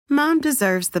Mom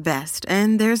deserves the best,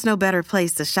 and there's no better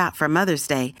place to shop for Mother's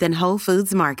Day than Whole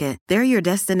Foods Market. They're your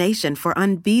destination for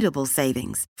unbeatable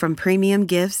savings, from premium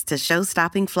gifts to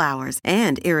show-stopping flowers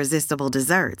and irresistible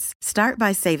desserts. Start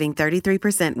by saving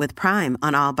 33% with Prime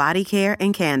on all body care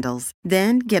and candles.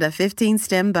 Then get a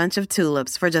 15-stem bunch of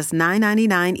tulips for just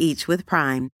 $9.99 each with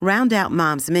Prime. Round out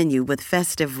Mom's menu with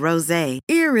festive rosé,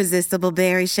 irresistible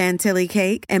berry chantilly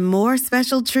cake, and more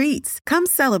special treats. Come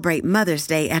celebrate Mother's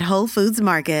Day at Whole Foods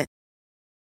Market.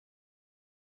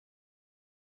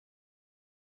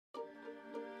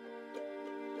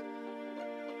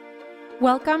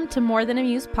 Welcome to More Than a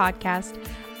Muse podcast,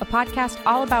 a podcast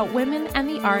all about women and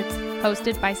the arts,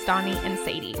 hosted by Stani and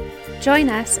Sadie. Join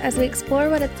us as we explore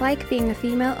what it's like being a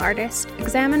female artist,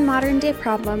 examine modern-day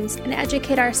problems, and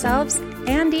educate ourselves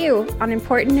and you on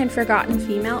important and forgotten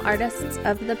female artists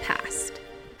of the past.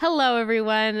 Hello,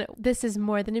 everyone. This is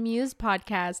More Than a Muse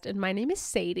podcast, and my name is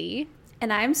Sadie.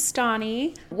 And I'm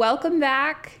Stani. Welcome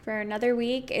back for another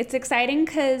week. It's exciting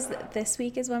because this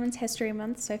week is Women's History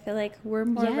Month, so I feel like we're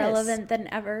more relevant than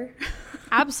ever.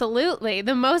 Absolutely.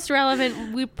 The most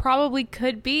relevant we probably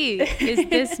could be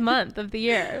is this month of the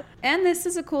year. And this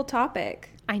is a cool topic.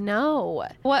 I know.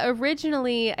 What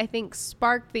originally, I think,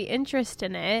 sparked the interest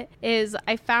in it is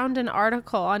I found an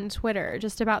article on Twitter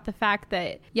just about the fact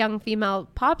that young female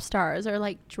pop stars are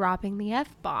like dropping the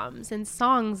F-bombs in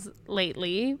songs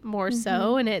lately, more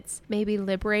so, and it's maybe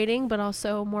liberating, but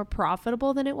also more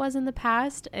profitable than it was in the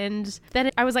past. And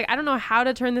then I was like, I don't know how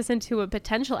to turn this into a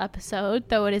potential episode,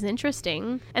 though it is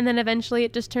interesting. And then eventually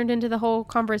it just turned into the whole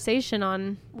conversation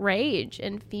on rage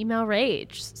and female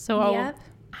rage. So Yep.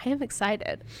 I am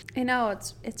excited. I know,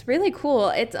 it's really cool.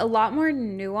 It's a lot more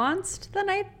nuanced than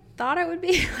I thought it would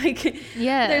be.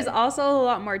 There's also a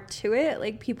lot more to it.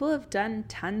 Like, people have done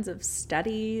tons of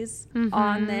studies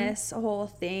on this whole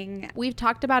thing. We've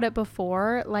talked about it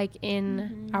before, like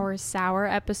in our Sour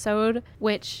episode,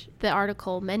 which the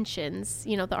article mentions,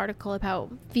 you know, the article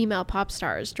about female pop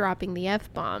stars dropping the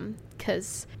F-bomb,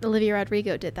 because Olivia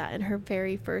Rodrigo did that in her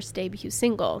very first debut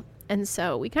single. And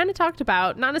so we kind of talked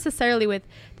about, not necessarily with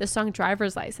the song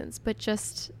Driver's License, but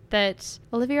just that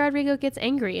Olivia Rodrigo gets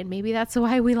angry, and maybe that's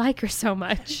why we like her so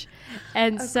much.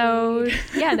 And so,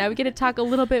 yeah, now we get to talk a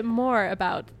little bit more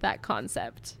about that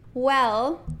concept.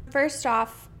 Well, first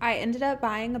off, I ended up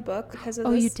buying a book because of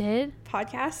this you did?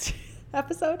 podcast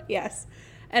episode. Yes.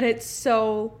 And it's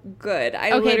so good.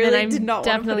 I okay, literally then I'm did not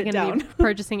want to put it down. Be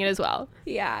purchasing it as well.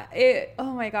 Yeah.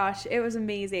 Oh my gosh. It was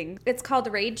amazing. It's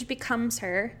called Rage Becomes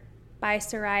Her by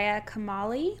Soraya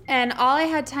Kamali. And all I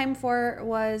had time for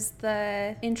was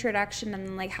the introduction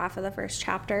and like half of the first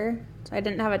chapter. So I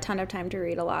didn't have a ton of time to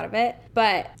read a lot of it,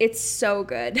 but it's so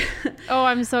good. Oh,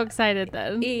 I'm so excited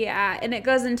then. Yeah. And it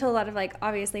goes into a lot of like,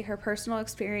 obviously her personal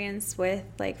experience with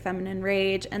like feminine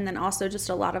rage, and then also just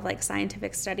a lot of like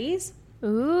scientific studies.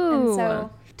 Ooh. And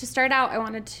so to start out, I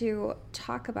wanted to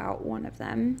talk about one of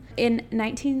them. In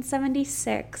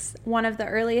 1976, one of the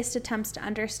earliest attempts to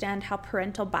understand how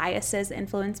parental biases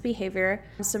influence behavior,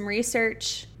 some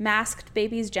research masked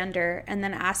babies' gender and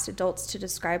then asked adults to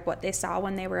describe what they saw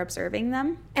when they were observing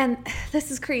them. And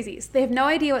this is crazy. So they have no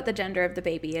idea what the gender of the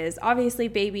baby is. Obviously,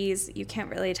 babies, you can't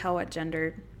really tell what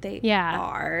gender they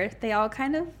are. They all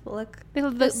kind of look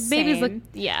the same. Babies look,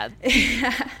 yeah.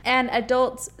 And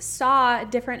adults saw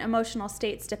different emotional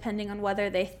states depending on whether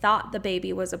they thought the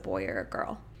baby was a boy or a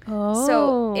girl. Oh.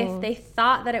 So if they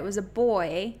thought that it was a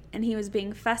boy and he was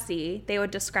being fussy, they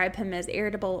would describe him as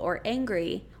irritable or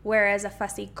angry, whereas a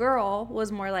fussy girl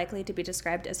was more likely to be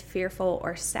described as fearful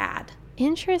or sad.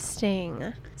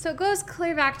 Interesting. So it goes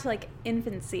clear back to like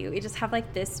infancy. We just have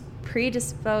like this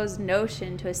predisposed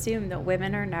notion to assume that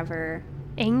women are never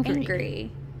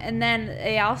angry. And then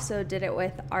they also did it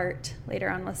with art later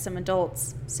on with some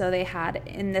adults. So they had,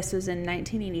 and this was in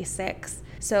 1986,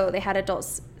 so they had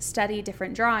adults study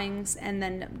different drawings, and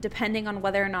then depending on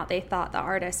whether or not they thought the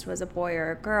artist was a boy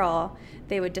or a girl,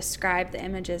 they would describe the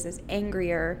images as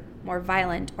angrier, more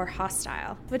violent, or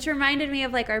hostile. Which reminded me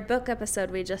of like our book episode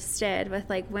we just did with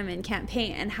like Women Can't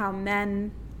Paint, and how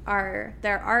men are,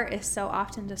 their art is so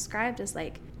often described as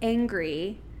like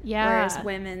angry. Yeah. Whereas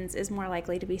women's is more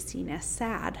likely to be seen as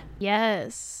sad.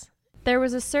 Yes. There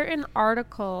was a certain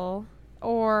article,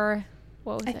 or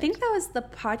what was it? I think that was the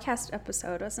podcast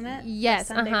episode, wasn't it?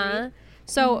 Yes.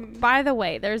 So, by the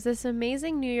way, there's this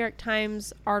amazing New York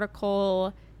Times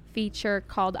article feature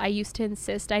called I Used to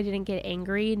Insist I Didn't Get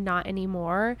Angry, Not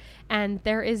Anymore. And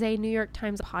there is a New York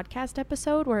Times podcast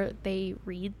episode where they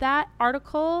read that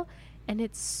article. And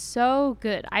it's so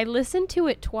good. I listened to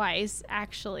it twice,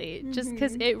 actually, just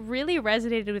because it really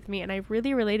resonated with me and I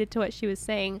really related to what she was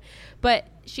saying. But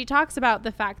she talks about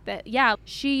the fact that, yeah,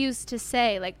 she used to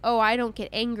say like, oh, I don't get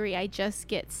angry, I just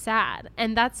get sad.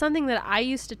 And that's something that I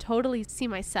used to totally see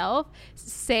myself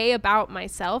say about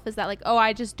myself, is that like, oh,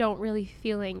 I just don't really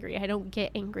feel angry, I don't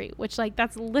get angry, which like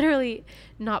that's literally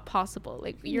not possible.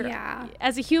 Like you're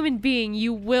as a human being,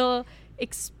 you will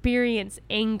experience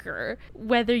anger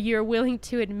whether you're willing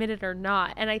to admit it or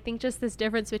not. And I think just this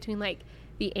difference between like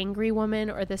the angry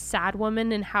woman or the sad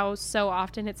woman, and how so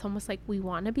often it's almost like we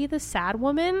want to be the sad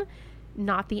woman,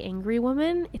 not the angry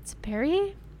woman. It's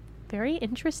very, very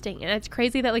interesting. And it's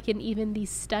crazy that like in even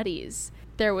these studies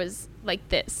there was like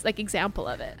this like example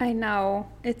of it. I know,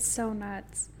 it's so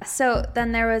nuts. So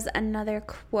then there was another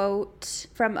quote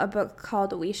from a book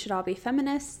called We Should All Be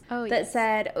Feminists that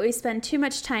said, we spend too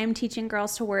much time teaching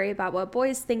girls to worry about what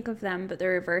boys think of them, but the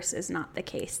reverse is not the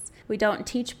case. We don't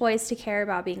teach boys to care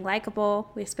about being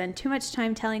likable. We spend too much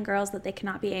time telling girls that they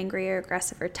cannot be angry or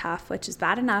aggressive or tough, which is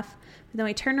bad enough. But then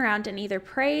we turn around and either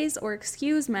praise or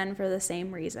excuse men for the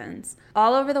same reasons.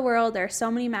 All over the world, there are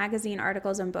so many magazine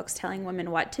articles and books telling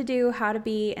women what to do, how to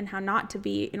be, and how not to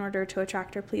be in order to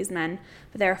attract or please men.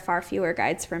 But there are far fewer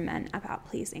guides for men about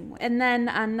pleasing. And then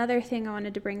another thing I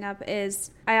wanted to bring up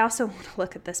is, I also want to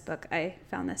look at this book. I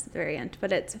found this at the very end,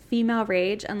 but it's Female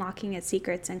Rage, Unlocking Its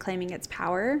Secrets and Claiming Its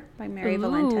Power by Mary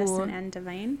Valentis and Anne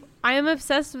Devine. I am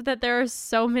obsessed with that there are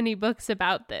so many books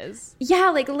about this.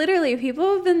 Yeah, like literally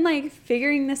people have been like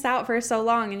figuring this out for so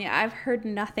long, and yet I've heard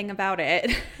nothing about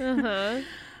it.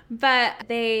 But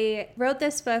they wrote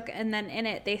this book, and then in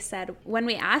it they said, when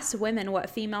we asked women what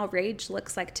female rage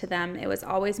looks like to them, it was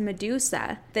always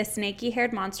Medusa, the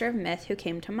snaky-haired monster of myth, who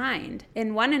came to mind.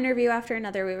 In one interview after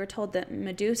another, we were told that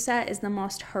Medusa is the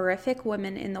most horrific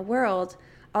woman in the world,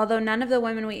 although none of the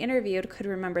women we interviewed could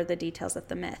remember the details of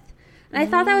the myth. And I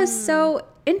thought that was so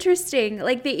interesting.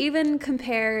 Like, they even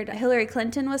compared, Hillary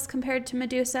Clinton was compared to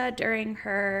Medusa during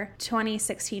her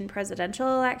 2016 presidential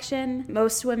election.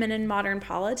 Most women in modern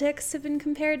politics have been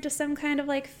compared to some kind of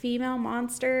like female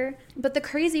monster. But the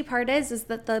crazy part is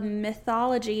that the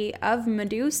mythology of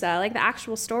Medusa, like the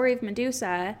actual story of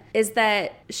Medusa, is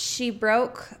that she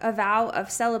broke a vow of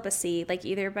celibacy, like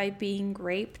either by being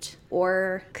raped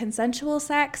or consensual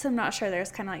sex. I'm not sure,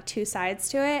 there's kind of like two sides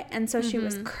to it. And so she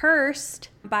was cursed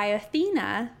by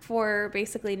Athena for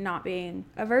basically not being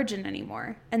a virgin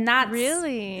anymore. And that's...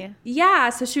 Really? Yeah,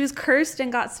 so she was cursed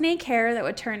and got snake hair that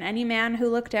would turn any man who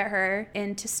looked at her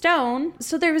into stone.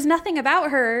 So there was nothing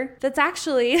about her that's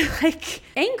actually like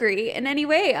angry in any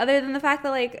way, other than the fact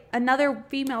that like another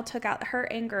female took out her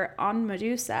anger on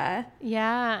Medusa.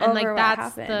 Yeah, and like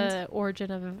that's the origin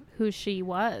of who she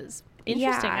was.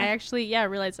 Interesting. Yeah. I actually,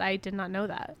 realized I did not know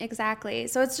that. Exactly.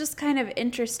 So it's just kind of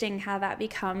interesting how that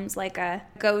becomes like a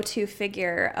go-to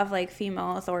figure of like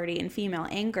female authority and female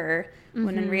anger,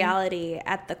 when in reality,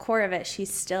 at the core of it,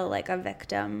 she's still like a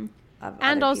victim of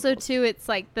and other also people's... too, it's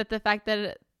like that the fact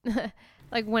that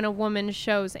like when a woman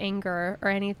shows anger or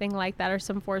anything like that, or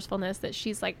some forcefulness, that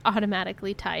she's like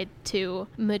automatically tied to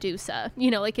Medusa,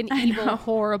 you know, like an evil,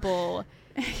 horrible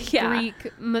Greek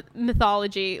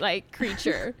mythology like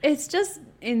creature. It's just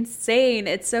insane.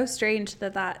 It's so strange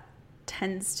that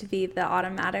tends to be the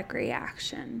automatic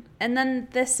reaction. And then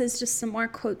this is just some more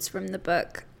quotes from the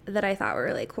book that I thought were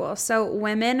really cool. So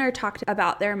women are talked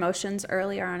about their emotions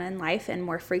earlier on in life and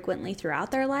more frequently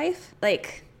throughout their life.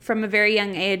 Like from a very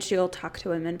young age, you'll talk to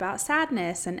women about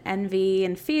sadness and envy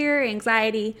and fear,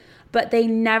 anxiety, but they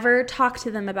never talk to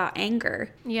them about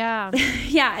anger. Yeah.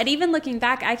 Yeah. And even looking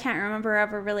back, I can't remember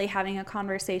ever really having a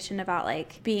conversation about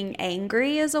like being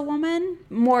angry as a woman,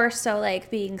 more so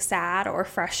like being sad or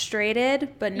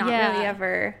frustrated, but not really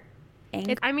ever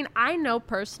angry. I mean, I know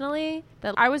personally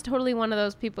that I was totally one of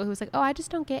those people who's like, oh, I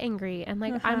just don't get angry. And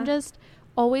like, I'm just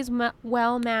always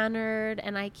well-mannered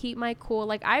and I keep my cool.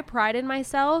 Like, I prided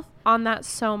myself on that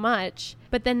so much.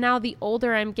 But then now the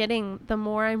older I'm getting, the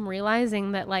more I'm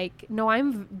realizing that like, no,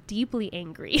 I'm deeply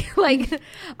angry. Like,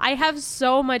 I have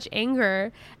so much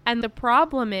anger. And the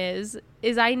problem is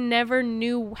I never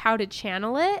knew how to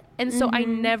channel it. And so I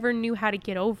never knew how to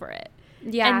get over it.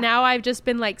 Yeah. And now I've just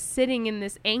been like sitting in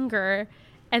this anger.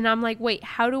 And I'm like, wait,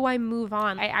 how do I move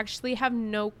on? I actually have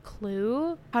no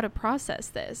clue how to process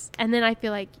this. And then I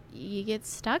feel like you get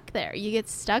stuck there. You get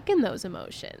stuck in those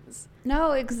emotions.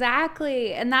 No,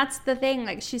 exactly. And that's the thing.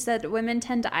 Like she said, women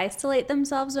tend to isolate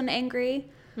themselves when angry.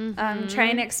 Try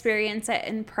and experience it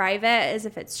in private as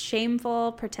if it's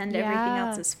shameful, pretend everything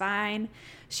else is fine.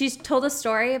 She's told a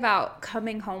story about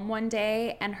coming home one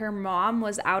day and her mom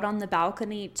was out on the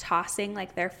balcony tossing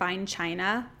like their fine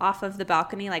china off of the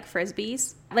balcony like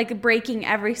frisbees, like breaking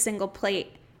every single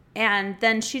plate. And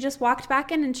then she just walked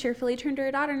back in and cheerfully turned to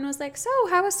her daughter and was like, so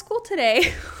how was school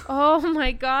today? Oh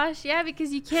my gosh. Yeah,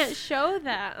 because you can't show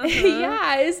that.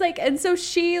 Yeah, it's like, and so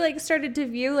she like started to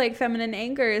view like feminine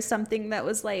anger as something that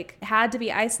was like, had to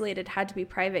be isolated, had to be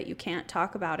private. You can't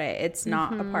talk about it. It's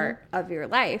not a part of your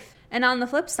life. And on the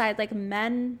flip side, like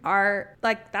men are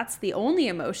like, that's the only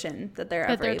emotion that they're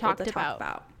ever able to talk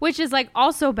about. Which is like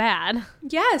also bad.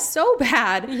 Yeah, so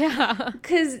bad. Yeah.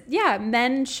 Because, yeah,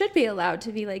 men should be allowed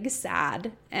to be like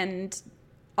sad and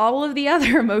all of the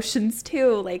other emotions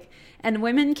too. Like, and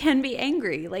women can be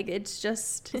angry. Like, it's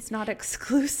just, it's not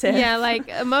exclusive. Yeah, like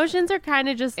emotions are kind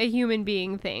of just a human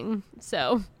being thing.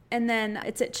 So. And then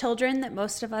it's at children that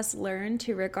most of us learn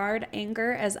to regard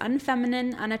anger as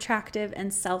unfeminine, unattractive,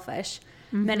 and selfish.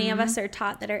 Many of us are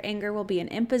taught that our anger will be an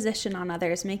imposition on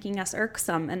others, making us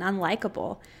irksome and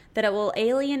unlikable, that it will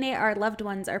alienate our loved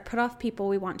ones or put off people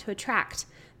we want to attract,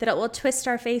 that it will twist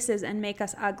our faces and make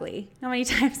us ugly. How many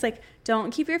times, like,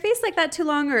 don't keep your face like that too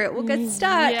long or it will get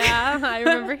stuck. Yeah, I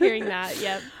remember hearing that.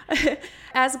 Yep.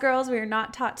 As girls, we are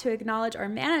not taught to acknowledge or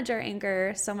manage our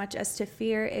anger so much as to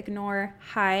fear, ignore,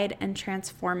 hide, and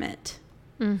transform it.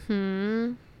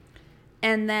 Mm-hmm.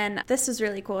 And then this is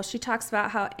really cool. She talks about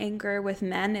how anger with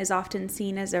men is often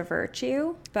seen as a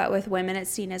virtue, but with women it's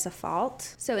seen as a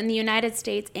fault. So in the United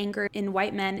States, anger in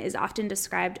white men is often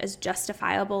described as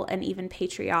justifiable and even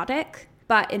patriotic.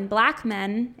 But in black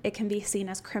men, it can be seen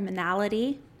as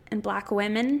criminality. In black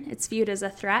women, it's viewed as a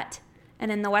threat.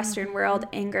 And in the Western world,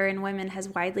 anger in women has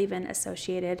widely been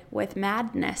associated with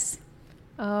madness.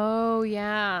 Oh,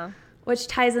 yeah. Which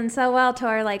ties in so well to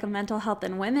our like mental health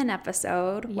in women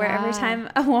episode, where every time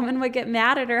a woman would get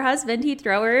mad at her husband, he'd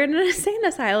throw her in an insane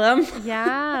asylum.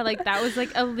 Yeah, like that was like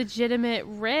a legitimate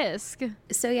risk.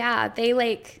 So yeah,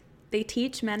 they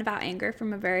teach men about anger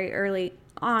from a very early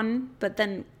on, but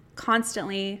then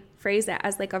constantly phrase it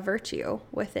as like a virtue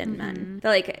within men. That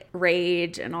like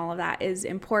rage and all of that is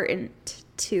important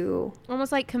to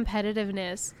almost like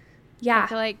competitiveness. Yeah. I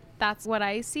feel like that's what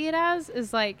I see it as,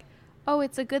 is like, oh,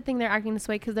 it's a good thing they're acting this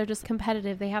way because they're just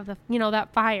competitive. They have the,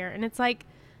 that fire. And it's like,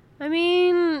 I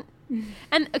mean,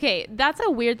 and okay, that's a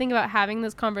weird thing about having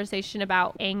this conversation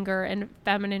about anger and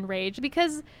feminine rage,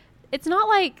 because it's not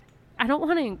like, I don't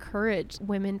want to encourage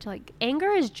women to like,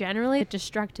 anger is generally a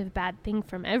destructive bad thing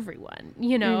from everyone,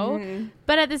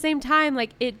 but at the same time,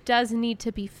 like it does need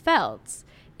to be felt.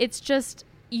 It's just,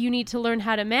 you need to learn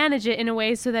how to manage it in a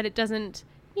way so that it doesn't,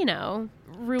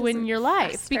 ruin your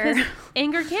life fester. Because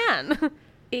anger can.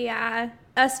 Yeah.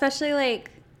 Especially like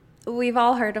we've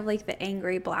all heard of like the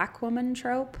angry black woman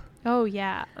trope. Oh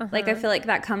yeah. Like I feel like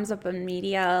that comes up in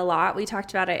media a lot. We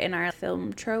talked about it in our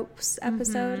film tropes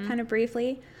episode kind of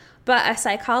briefly. But a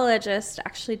psychologist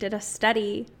actually did a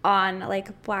study on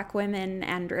like black women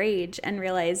and rage and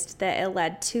realized that it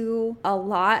led to a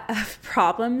lot of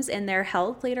problems in their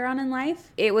health later on in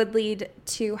life. It would lead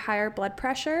to higher blood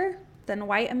pressure than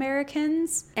white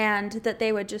Americans, and that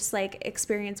they would just like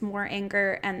experience more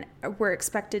anger and were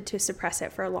expected to suppress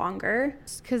it for longer.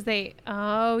 Because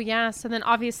so then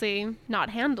obviously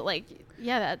not handle,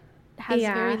 that has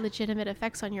very legitimate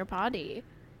effects on your body.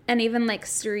 And even like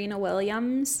Serena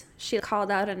Williams, she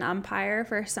called out an umpire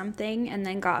for something and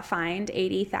then got fined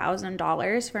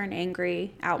 $80,000 for an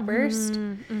angry outburst,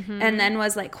 and then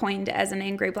was like coined as an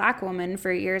angry black woman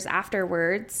for years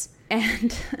afterwards.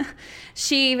 And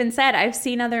she even said, I've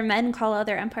seen other men call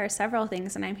other umpires several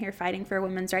things, and I'm here fighting for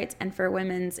women's rights and for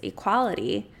women's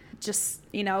equality. Just,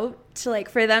 to like,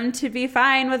 for them to be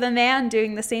fine with a man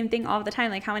doing the same thing all the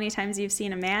time. Like how many times you've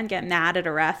seen a man get mad at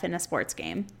a ref in a sports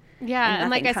game? Yeah, and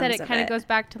like I said, it kind of goes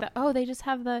back to they just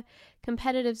have the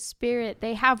competitive spirit.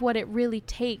 They have what it really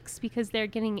takes because they're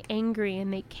getting angry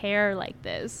and they care like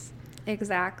this.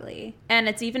 Exactly. And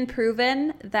it's even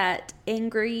proven that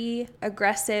angry,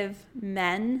 aggressive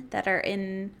men that are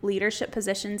in leadership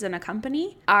positions in a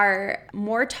company are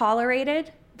more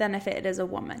tolerated than if it is a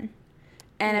woman.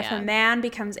 And if a man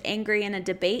becomes angry in a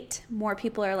debate, more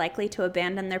people are likely to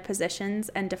abandon their positions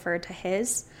and defer to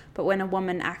his. But when a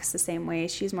woman acts the same way,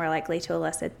 she's more likely to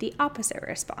elicit the opposite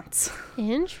response.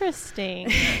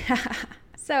 Interesting.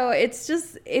 So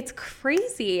it's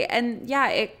crazy. And yeah,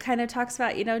 it kind of talks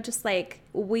about, just like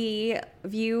we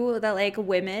view that like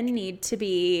women need to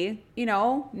be,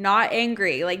 not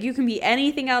angry. Like you can be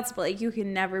anything else, but like you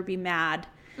can never be mad.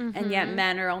 And yet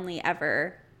men are only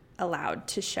ever allowed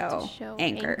to show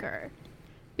anger.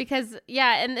 Because,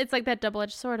 yeah, and it's like that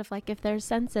double-edged sword of like, if they're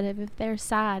sensitive, if they're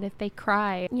sad, if they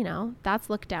cry, you know, that's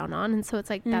looked down on. And so it's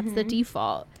like, that's the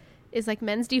default. Is like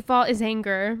men's default is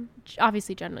anger,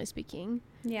 obviously, generally speaking.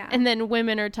 Yeah. And then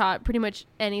women are taught pretty much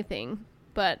anything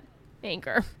but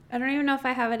anger. I don't even know if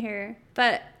I have it here,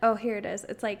 but here it is.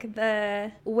 It's like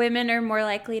the women are more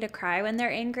likely to cry when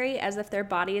they're angry, as if their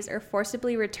bodies are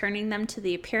forcibly returning them to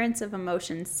the appearance of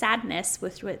emotion sadness,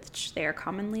 with which they are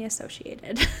commonly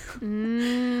associated.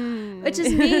 Which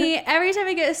is me. Every time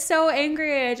I get so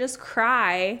angry, I just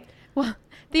cry. Well,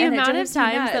 the amount of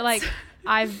times that like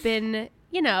I've been,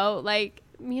 you know, like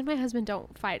me and my husband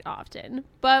don't fight often,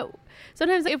 but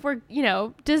sometimes if we're, you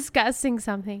know, discussing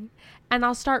something and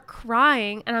I'll start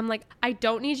crying and I'm like, I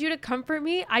don't need you to comfort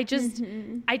me. I just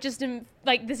am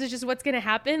like, this is just what's going to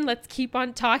happen. Let's keep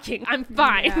on talking. I'm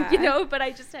fine, you know, but I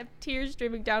just have tears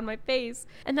streaming down my face.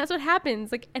 And that's what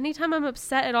happens. Like anytime I'm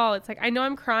upset at all, it's like, I know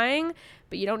I'm crying,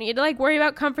 but you don't need to like worry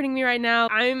about comforting me right now.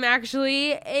 I'm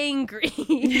actually angry.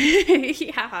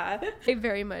 Yeah. I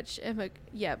very much am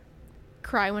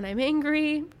cry when I'm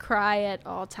angry, cry at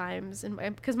all times, and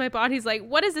because my body's like,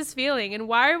 what is this feeling and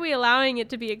why are we allowing it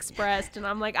to be expressed? And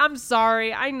I'm like, I'm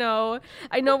sorry, I know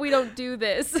we don't do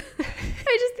this. I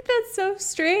just think that's so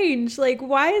strange. Like,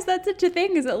 why is that such a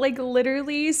thing? Is it like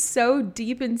literally so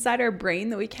deep inside our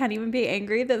brain that we can't even be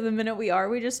angry, that the minute we are,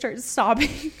 we just start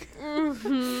sobbing?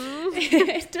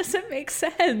 It doesn't make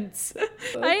sense.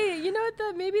 You know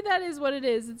what, maybe that is what it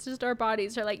is. It's just our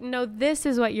bodies are like, no, this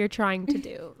is what you're trying to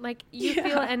do. Like, you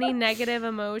feel any negative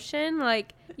emotion,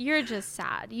 like you're just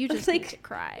sad, you just need to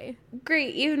cry.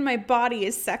 Great, even my body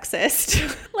is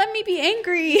sexist. Let me be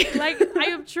angry. Like, I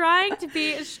am trying to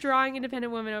be a strong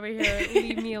independent woman over here.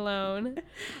 Leave me alone.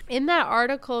 In that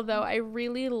article though, I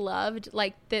really loved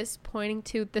like this pointing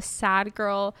to the sad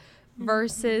girl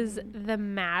versus the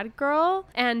mad girl.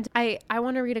 And I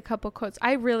want to read a couple quotes.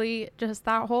 I really just,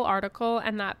 that whole article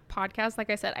and that podcast, like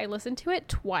I said, I listened to it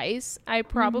twice. I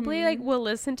probably like will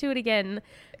listen to it again.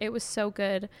 It was so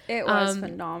good. It was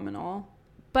phenomenal.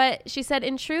 But she said,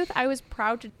 in truth, I was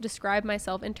proud to describe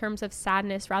myself in terms of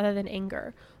sadness rather than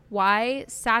anger. Why?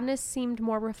 Sadness seemed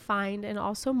more refined and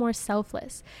also more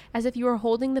selfless, as if you were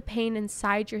holding the pain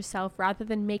inside yourself rather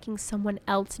than making someone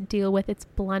else deal with its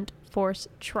blunt force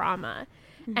trauma.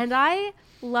 And I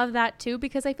love that too,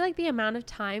 because I feel like the amount of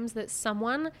times that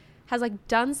someone has like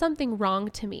done something wrong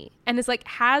to me and is like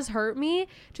has hurt me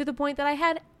to the point that I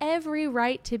had every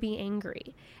right to be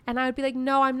angry. And I would be like,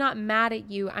 no, I'm not mad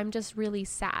at you. I'm just really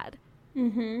sad.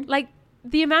 Like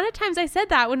the amount of times I said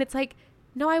that when it's like,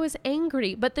 no, I was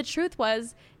angry. But the truth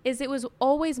is it was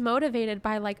always motivated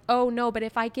by like, oh no, but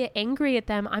if I get angry at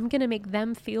them, I'm going to make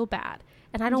them feel bad.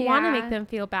 And I don't want to make them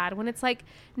feel bad. When it's like,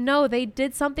 no, they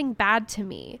did something bad to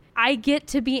me. I get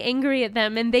to be angry at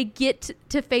them and they get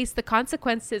to face the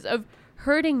consequences of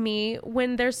hurting me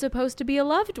when they're supposed to be a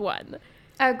loved one.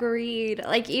 Agreed.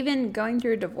 Like even going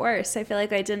through a divorce, I feel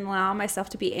like I didn't allow myself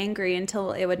to be angry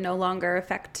until it would no longer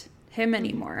affect him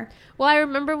anymore. Well, I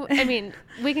remember, I mean,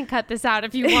 we can cut this out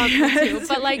if you want me to,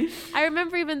 but like, I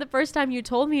remember even the first time you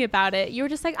told me about it, you were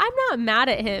just like, I'm not mad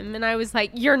at him. And I was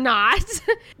like, you're not.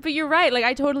 But you're right. Like,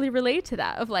 I totally relate to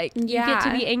that of like, you get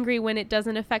to be angry when it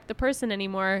doesn't affect the person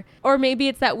anymore. Or maybe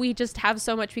it's that we just have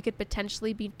so much we could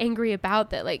potentially be angry about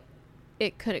that like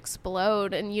it could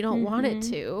explode and you don't want it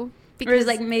to. Because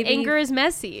like maybe anger is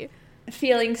messy.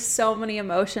 Feeling so many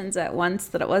emotions at once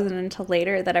that it wasn't until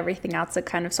later that everything else had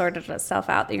kind of sorted itself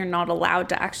out, that you're not allowed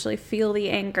to actually feel the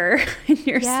anger in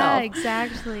yourself. Yeah,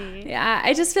 exactly. Yeah,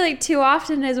 I just feel like too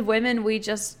often as women, we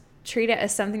just treat it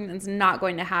as something that's not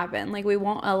going to happen. Like we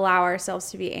won't allow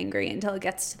ourselves to be angry until it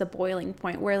gets to the boiling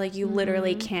point where like you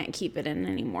literally can't keep it in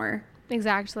anymore.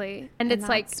 Exactly. And it's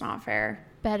like, it's not fair.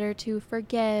 Better to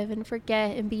forgive and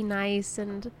forget and be nice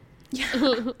and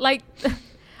like...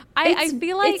 I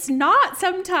feel like it's not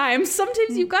sometimes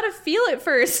you've got to feel it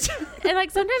first. And like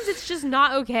sometimes it's just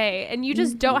not okay and you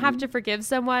just don't have to forgive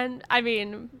someone. I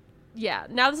mean, yeah,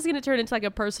 now this is going to turn into like a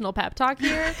personal pep talk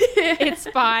here. It's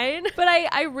fine. But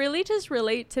I really just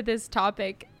relate to this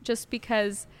topic just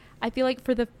because I feel like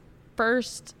for the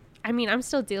first, I mean, I'm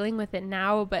still dealing with it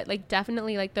now, but like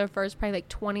definitely like the first probably like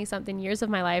 20 something years of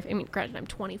my life. I mean, granted, I'm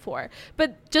 24,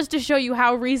 but just to show you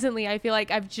how recently I feel like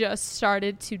I've just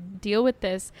started to deal with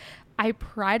this. I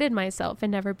prided myself in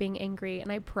never being angry,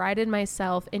 and I prided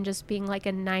myself in just being like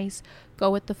a nice go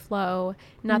with the flow.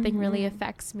 Nothing really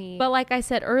affects me. But like I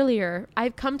said earlier,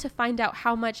 I've come to find out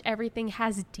how much everything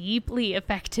has deeply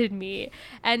affected me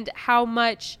and how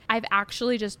much I've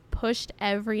actually just pushed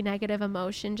every negative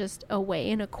emotion just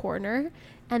away in a corner.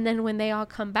 And then when they all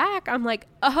come back, I'm like,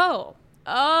 oh,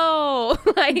 oh,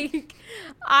 like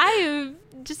I've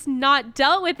just not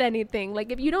dealt with anything.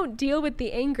 Like if you don't deal with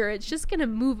the anger, it's just going to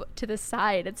move to the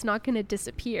side. It's not going to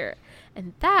disappear.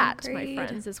 And that, my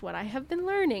friends, is what I have been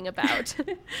learning about.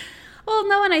 Well,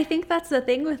 no, and I think that's the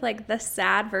thing with like the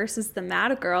sad versus the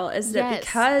mad girl is that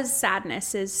because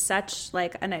sadness is such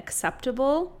like an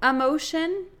acceptable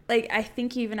emotion, like I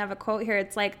think you even have a quote here.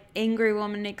 It's like angry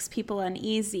woman makes people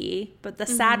uneasy, but the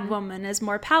sad woman is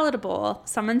more palatable.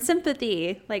 Summons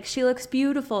sympathy. Like she looks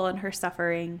beautiful in her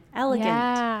suffering, elegant.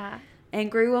 Yeah.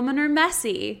 Angry women are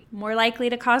messy, more likely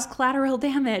to cause collateral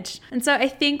damage. And so I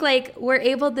think like we're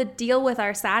able to deal with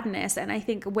our sadness, and I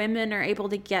think women are able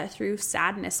to get through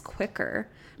sadness quicker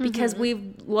because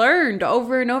we've learned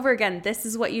over and over again, this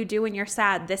is what you do when you're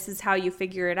sad. This is how you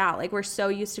figure it out. Like we're so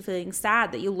used to feeling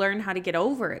sad that you learn how to get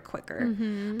over it quicker.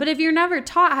 But if you're never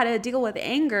taught how to deal with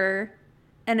anger,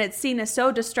 and it's seen as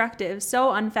so destructive,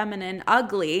 so unfeminine,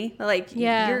 ugly, like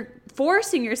you're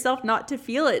forcing yourself not to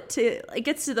feel it. It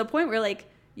gets to the point where like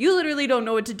you literally don't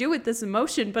know what to do with this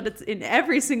emotion, but it's in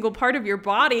every single part of your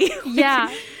body.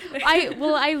 Yeah.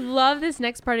 I love this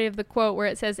next part of the quote where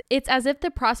it says, it's as if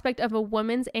the prospect of a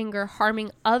woman's anger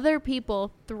harming other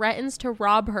people threatens to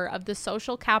rob her of the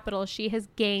social capital she has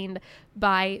gained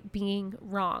by being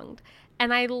wronged.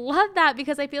 And I love that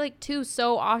because I feel like too,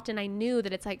 so often I knew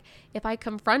that it's like, if I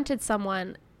confronted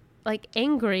someone like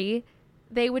angry,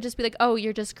 they would just be like, oh,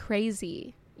 you're just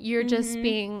crazy. You're just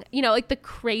being, you know, like the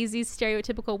crazy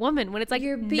stereotypical woman, when it's like,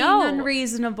 you're being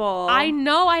unreasonable. I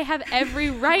know I have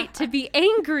every right to be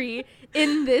angry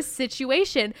in this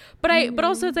situation, but but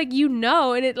also it's like, you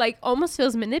know, and it like almost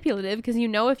feels manipulative because you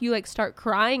know, if you like start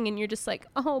crying and you're just like,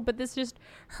 oh, but this just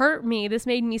hurt me, this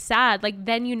made me sad, like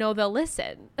then you know they'll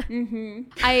listen.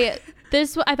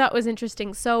 This I thought was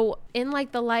interesting. So in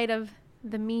like the light of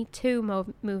the Me Too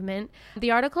movement, the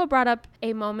article brought up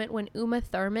a moment when Uma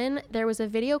Thurman, there was a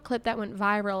video clip that went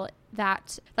viral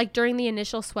that like during the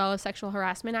initial swell of sexual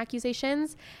harassment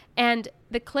accusations, and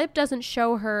the clip doesn't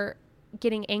show her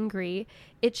getting angry.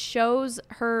 It shows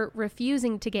her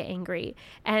refusing to get angry,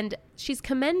 and she's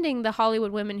commending the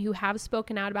Hollywood women who have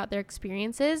spoken out about their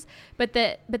experiences, but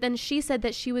then she said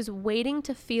that she was waiting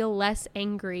to feel less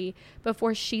angry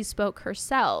before she spoke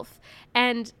herself.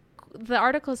 And the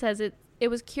article says it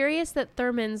was curious that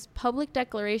Thurman's public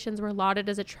declarations were lauded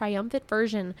as a triumphant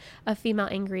version of female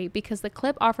angry because the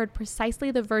clip offered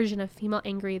precisely the version of female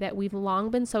angry that we've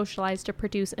long been socialized to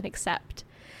produce and accept.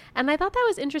 And I thought that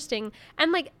was interesting.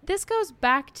 And like, this goes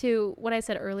back to what I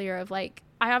said earlier of like,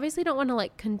 I obviously don't want to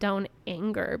like condone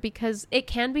anger because it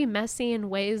can be messy in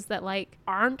ways that like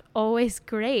aren't always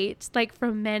great, like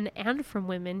from men and from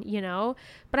women, you know?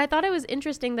 But I thought it was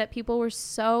interesting that people were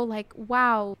so like,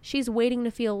 wow, she's waiting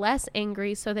to feel less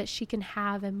angry so that she can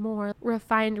have a more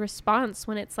refined response,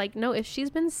 when it's like, no, if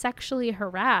she's been sexually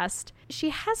harassed,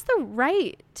 she has the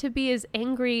right to be as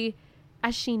angry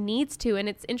as she needs to. And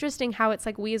it's interesting how it's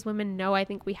like, we as women know, I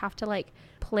think we have to like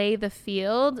play the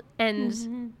field,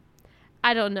 and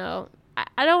I don't know.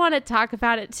 I don't want to talk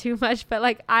about it too much, but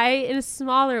like I, in a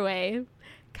smaller way,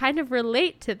 kind of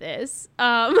relate to this.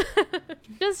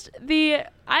 Let's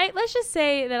just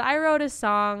say that I wrote a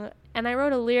song and I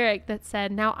wrote a lyric that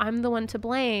said, now I'm the one to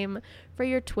blame for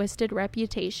your twisted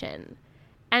reputation.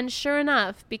 And sure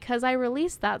enough, because I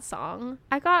released that song,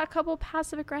 I got a couple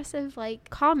passive aggressive like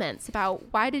comments about,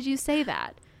 why did you say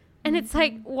that? And it's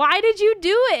like, why did you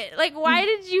do it? Like, why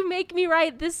did you make me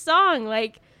write this song?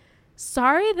 Like,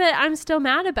 sorry that I'm still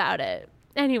mad about it.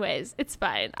 Anyways, it's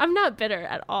fine. I'm not bitter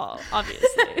at all,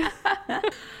 obviously.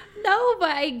 No, but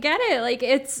I get it. Like,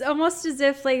 it's almost as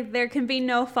if like there can be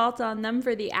no fault on them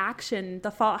for the action.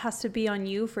 The fault has to be on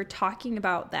you for talking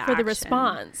about that. For the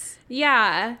response.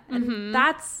 Yeah. And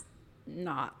that's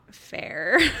not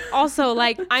fair. Also,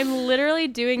 like, I'm literally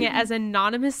doing it as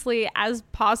anonymously as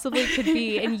possibly could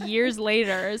be, and years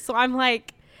later. So I'm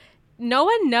like, no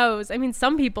one knows. I mean,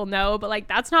 some people know, but like,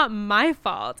 that's not my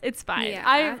fault. It's fine.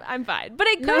 Yeah. I'm fine. But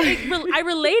I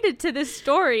related to this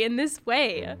story in this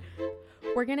way.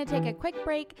 We're going to take a quick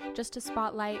break just to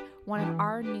spotlight one of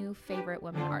our new favorite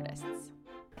women artists.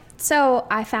 So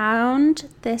I found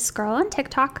this girl on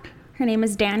TikTok. Her name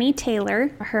is Danny Taylor.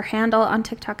 Her handle on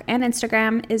TikTok and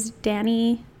Instagram is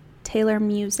Danny Taylor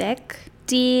Music.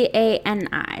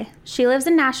 DANI. She lives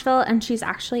in Nashville, and she's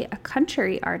actually a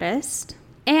country artist.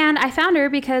 And I found her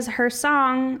because her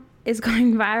song is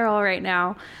going viral right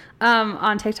now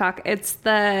on TikTok.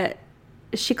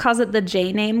 She calls it the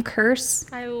J name curse.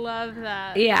 I love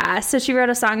that. Yeah. So she wrote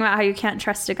a song about how you can't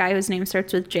trust a guy whose name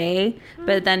starts with J.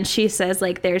 But then she says,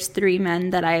 like, there's 3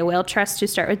 men that I will trust who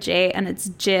start with J. And it's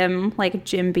Jim, like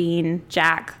Jim Beam,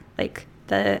 Jack, like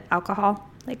the alcohol,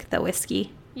 like the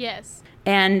whiskey. Yes.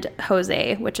 And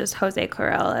Jose, which is Jose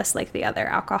Corrales, like the other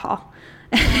alcohol.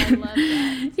 Oh, I love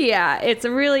that. Yeah, it's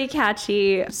really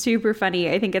catchy, super funny.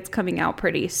 I think it's coming out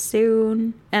pretty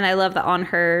soon. And I love that on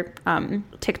her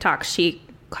TikTok, she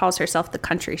calls herself the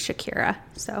country Shakira.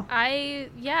 So I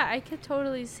could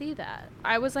totally see that.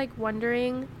 I was like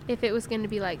wondering if it was going to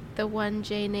be like the one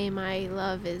J name I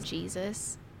love is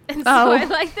Jesus. And so I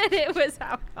like that it was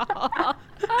alcohol.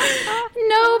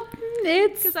 Nope,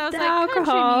 it's because I was like, alcohol.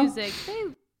 Country music, they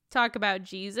talk about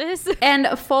Jesus. And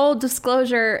full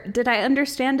disclosure, did I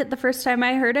understand it the first time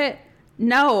I heard it?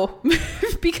 No,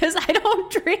 because I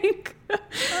don't drink. So I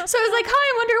was like,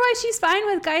 I wonder why she's fine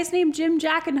with guys named Jim,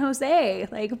 Jack, and Jose.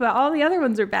 Like, but all the other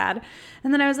ones are bad.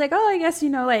 And then I was like, I guess,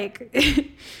 like,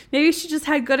 maybe she just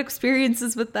had good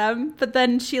experiences with them. But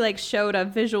then she, like, showed a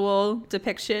visual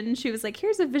depiction. She was like,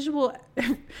 here's a visual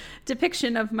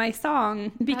depiction of my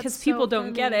song because people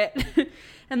don't get it.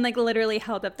 And, like, literally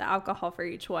held up the alcohol for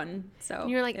each one. So and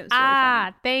you're like, it was really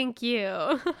funny. Thank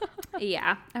you.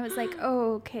 Yeah. I was like,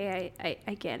 oh, okay,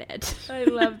 I get it. I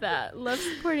love that. Love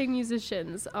supporting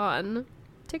musicians on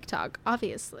TikTok,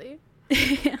 obviously.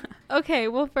 Yeah. Okay,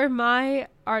 well, for my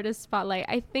artist spotlight,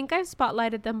 I think I've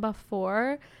spotlighted them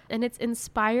before, and it's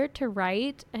Inspired to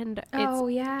Write, and it's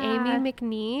Amy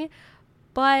McNee.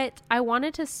 But I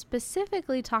wanted to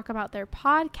specifically talk about their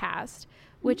podcast,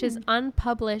 which is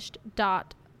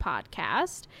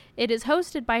unpublished.podcast. It is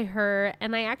hosted by her,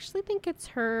 and I actually think it's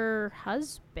her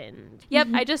husband. Yep,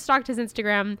 I just stalked his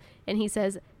Instagram, and he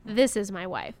says, "This is my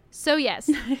wife." So yes,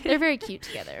 they're very cute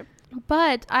together.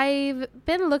 But I've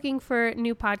been looking for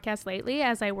new podcasts lately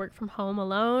as I work from home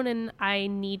alone, and I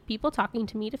need people talking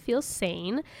to me to feel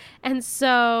sane. And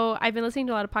so I've been listening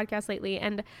to a lot of podcasts lately,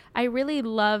 and I really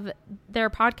love their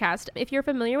podcast. If you're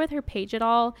familiar with her page at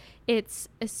all, it's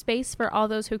a space for all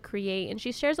those who create, and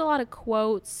she shares a lot of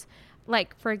quotes.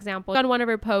 Like, for example, on one of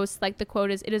her posts, like the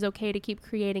quote is, "It is okay to keep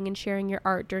creating and sharing your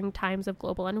art during times of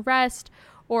global unrest,"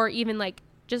 or even like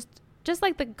just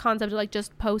like the concept of like,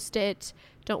 just post it.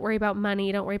 Don't worry about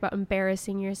money. Don't worry about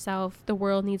embarrassing yourself. The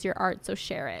world needs your art, so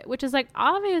share it, which is like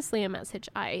obviously a message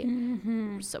I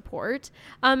support.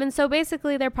 And so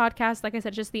basically their podcast, like I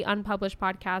said, just the Unpublished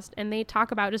podcast, and they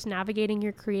talk about just navigating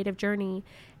your creative journey.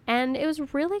 And it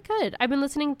was really good. I've been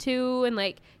listening to and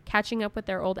like catching up with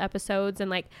their old episodes. And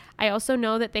like, I also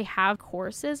know that they have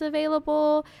courses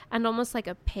available and almost like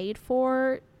a paid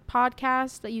for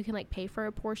podcast that you can like pay for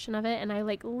a portion of it. And I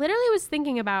like literally was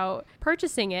thinking about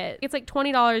purchasing it. It's like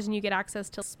 $20 and you get access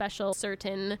to special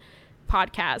certain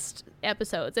podcast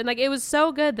episodes. And like, it was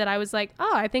so good that I was like,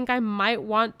 I think I might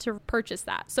want to purchase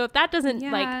that. So if that doesn't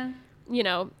like,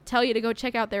 tell you to go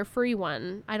check out their free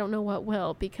one, I don't know what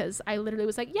will, because I literally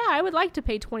was like, I would like to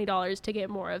pay $20 to get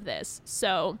more of this.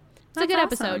 So it's a good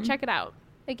episode. Check it out.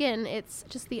 Again, it's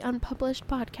just the Unpublished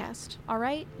podcast. All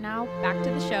right, now back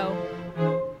to the show.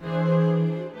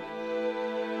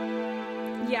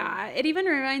 Yeah, it even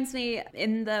reminds me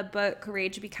in the book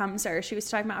Rage Becomes Her, she was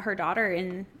talking about her daughter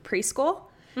in preschool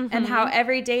and how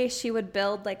every day she would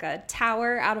build like a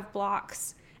tower out of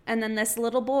blocks. And then this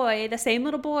little boy, the same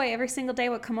little boy, every single day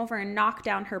would come over and knock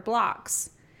down her blocks.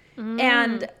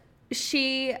 And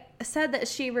she said that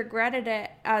she regretted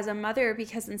it as a mother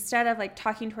because instead of like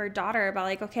talking to her daughter about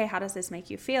like, okay, how does this make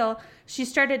you feel? She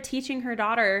started teaching her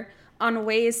daughter on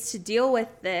ways to deal with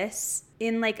this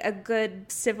in like a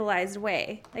good civilized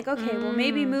way. Like, okay, well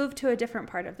maybe move to a different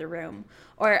part of the room,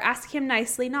 or ask him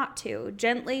nicely not to,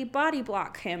 gently body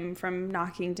block him from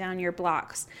knocking down your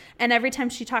blocks. And every time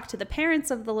she talked to the parents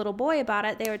of the little boy about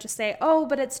it, they would just say, oh,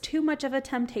 but it's too much of a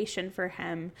temptation for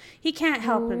him. He can't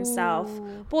help himself.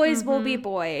 Boys will be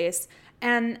boys.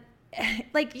 And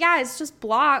like, yeah, it's just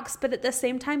blocks, but at the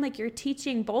same time, like, you're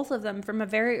teaching both of them from a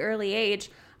very early age.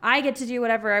 I get to do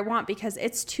whatever I want because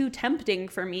it's too tempting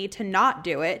for me to not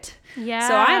do it. Yeah.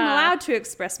 So I'm allowed to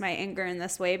express my anger in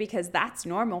this way because that's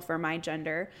normal for my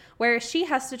gender. Whereas she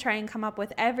has to try and come up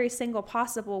with every single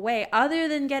possible way other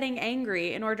than getting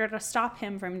angry in order to stop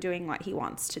him from doing what he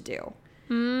wants to do.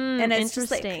 And it's just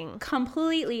like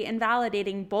completely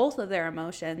invalidating both of their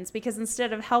emotions, because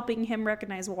instead of helping him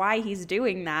recognize why he's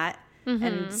doing that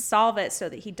and solve it so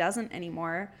that he doesn't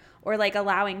anymore, or like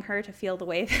allowing her to feel the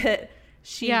way that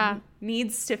she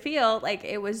needs to feel, like,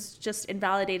 it was just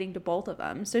invalidating to both of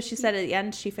them. So she said at the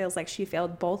end she feels like she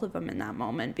failed both of them in that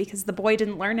moment because the boy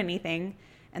didn't learn anything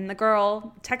and the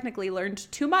girl technically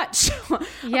learned too much. Like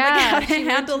how to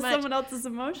handle someone else's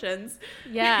emotions.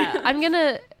 Yeah. I'm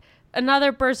gonna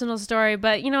another personal story,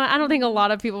 but you know, I don't think a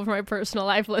lot of people from my personal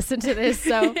life listen to this.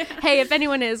 So, hey, if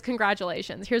anyone is,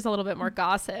 congratulations. Here's a little bit more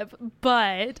gossip.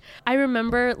 But I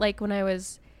remember like when I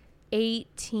was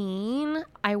 18,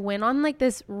 I went on like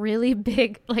this really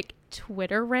big like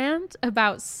Twitter rant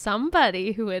about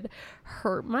somebody who had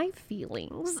hurt my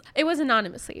feelings. It was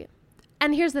anonymously.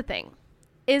 And here's the thing.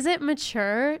 Is it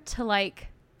mature to like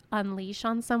unleash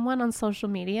on someone on social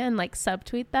media and like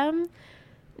subtweet them?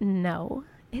 No,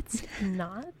 it's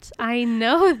not. I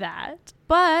know that.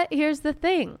 But here's the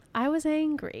thing. I was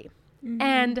angry. Mm-hmm.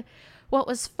 And what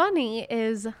was funny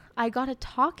is I got a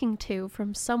talking to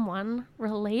from someone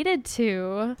related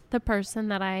to the person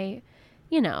that I,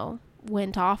 you know,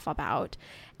 went off about.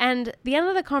 And the end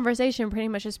of the conversation pretty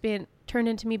much just turned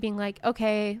into me being like,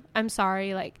 okay, I'm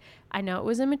sorry. Like, I know it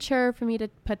was immature for me to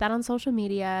put that on social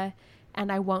media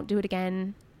and I won't do it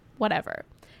again, whatever.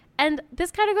 And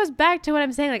this kind of goes back to what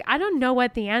I'm saying. Like, I don't know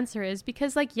what the answer is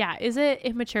because, like, yeah, is it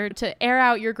immature to air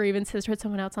out your grievances towards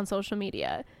someone else on social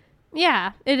media?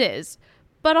 Yeah, it is.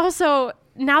 But also,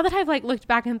 now that I've, like, looked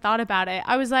back and thought about it,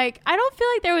 I was like, I don't feel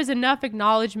like there was enough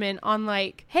acknowledgement on,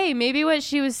 like, hey, maybe what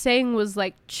she was saying was,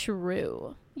 like,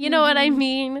 true. You know what I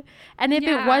mean? And if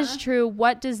it was true,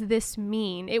 what does this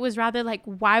mean? It was rather like,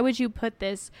 why would you put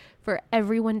this for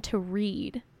everyone to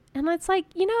read? And it's like,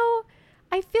 you know,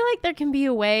 I feel like there can be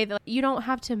a way that you don't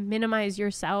have to minimize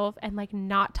yourself and like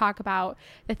not talk about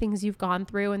the things you've gone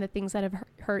through and the things that have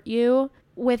hurt you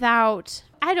without,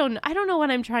 I don't know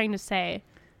what I'm trying to say.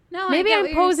 No, maybe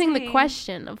I'm posing the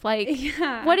question of like,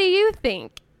 what do you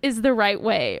think is the right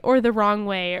way or the wrong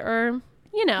way? Or,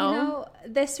 you know,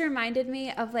 this reminded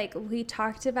me of like, we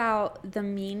talked about the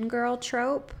mean girl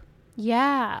trope.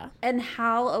 Yeah. And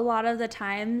how a lot of the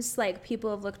times, like, people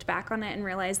have looked back on it and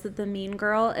realized that the mean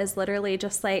girl is literally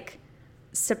just, like,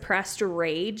 suppressed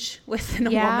rage within a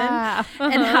woman.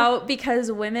 And how, because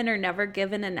women are never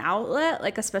given an outlet,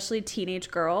 like, especially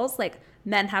teenage girls, like,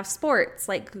 men have sports,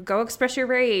 like, go express your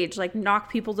rage, like,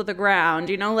 knock people to the ground,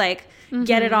 you know, like,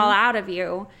 get it all out of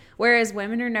you. Whereas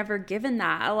women are never given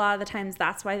that. A lot of the times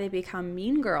that's why they become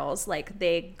mean girls. Like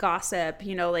they gossip,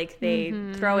 you know, like they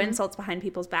throw insults behind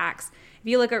people's backs. If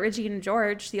you look at Regina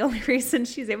George, the only reason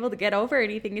she's able to get over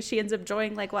anything is she ends up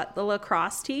joining like the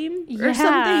lacrosse team or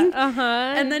something.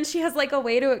 And then she has like a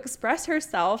way to express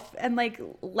herself and like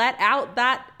let out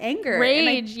that anger.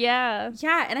 Rage, yeah.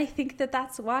 Yeah, and I think that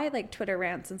that's why like Twitter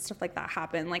rants and stuff like that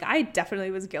happen. Like I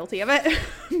definitely was guilty of it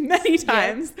many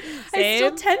times. I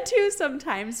still tend to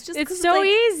sometimes. Just it's so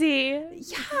easy.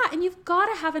 Yeah, and you've got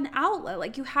to have an outlet.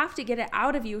 Like you have to get it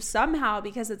out of you somehow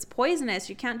because it's poisonous.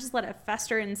 You can't just let it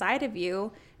fester inside of you.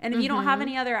 And if you don't have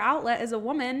any other outlet as a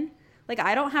woman, like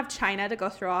I don't have China to go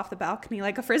throw off the balcony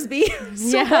like a frisbee.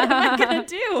 So what am I gonna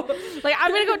do? Like I'm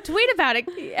gonna go tweet about it.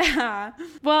 Yeah.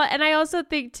 Well, and I also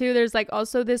think too, there's like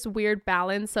also this weird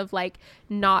balance of like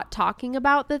not talking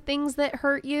about the things that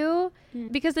hurt you,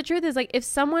 because the truth is like if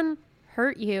someone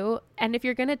hurt you and if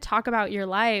you're gonna talk about your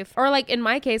life, or like in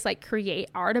my case like create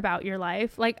art about your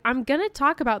life, like I'm gonna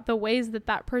talk about the ways that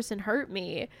that person hurt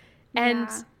me.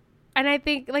 And I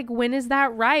think, like, when is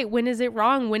that right? When is it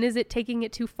wrong? When is it taking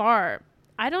it too far?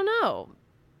 I don't know.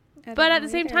 But at the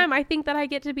same time, I think that I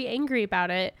get to be angry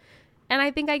about it. And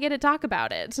I think I get to talk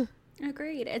about it.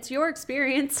 Agreed. It's your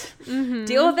experience.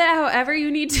 Deal with it however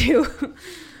you need to.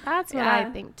 That's what I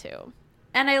think, too.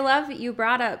 And I love that you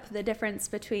brought up the difference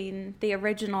between the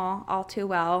original All Too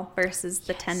Well versus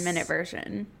the 10-minute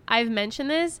version. I've mentioned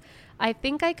this. I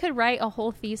think I could write a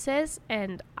whole thesis,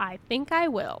 and I think I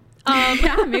will.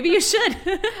 Yeah, maybe you should.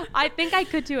 I think I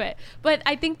could do it. But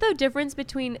I think the difference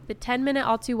between the 10-minute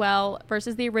All Too Well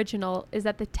versus the original is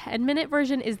that the 10-minute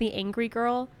version is the angry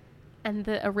girl and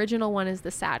the original one is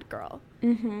the sad girl.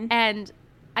 And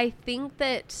I think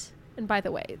that, and by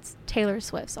the way, it's Taylor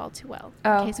Swift's All Too Well.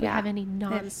 In case we have any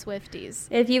non-Swifties.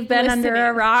 If you've been under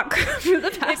a rock for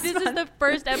the past If this is the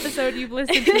first episode you've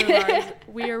listened to of ours,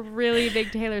 we are really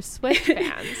big Taylor Swift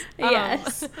fans.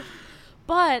 Yes.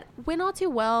 But when All Too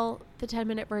Well, the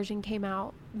 10-minute version came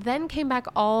out, then came back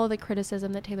all the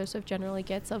criticism that Taylor Swift generally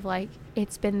gets of like,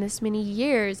 it's been this many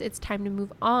years, it's time to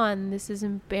move on, this is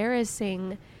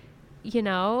embarrassing, you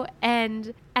know?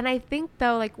 And I think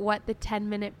though, like what the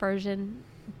 10-minute version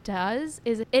does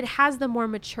is it has the more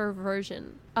mature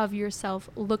version of yourself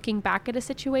looking back at a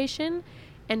situation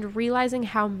and realizing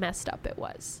how messed up it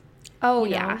was. Oh,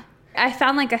 yeah. Know? I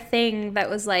found like a thing that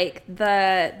was like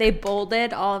they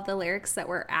bolded all of the lyrics that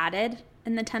were added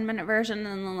in the 10-minute version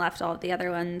and then left all of the other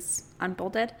ones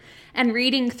unbolded. And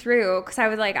reading through, because I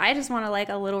was like, I just want to like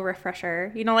a little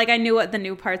refresher. You know, like I knew what the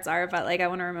new parts are, but like I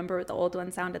want to remember what the old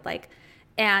one sounded like.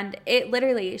 And it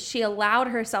literally, she allowed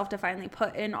herself to finally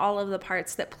put in all of the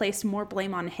parts that placed more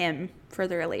blame on him for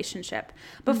the relationship.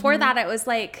 Before that, it was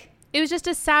like... It was just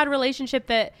a sad relationship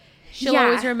that she'll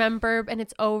always remember, and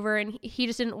it's over, and he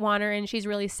just didn't want her, and she's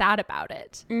really sad about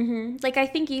it. Mm-hmm. Like, I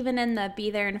think even in the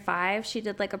Be There in 5, she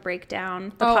did like a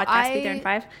breakdown, podcast Be There in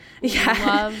 5. Yeah.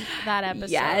 Love that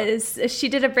episode. Yes. She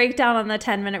did a breakdown on the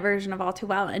 10-minute version of All Too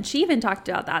Well, and she even talked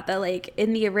about that like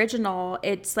in the original,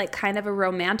 it's like kind of a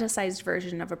romanticized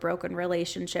version of a broken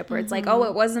relationship where it's like, oh,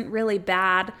 it wasn't really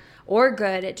bad or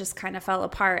good, it just kind of fell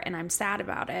apart and I'm sad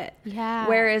about it. Yeah.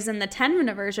 Whereas in the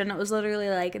 10-minute version, it was literally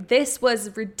like, this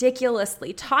was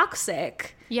ridiculously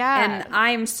toxic. Yeah. And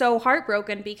I'm so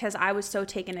heartbroken because I was so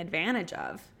taken advantage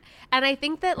of. And I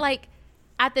think that like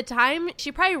at the time,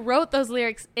 she probably wrote those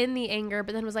lyrics in the anger,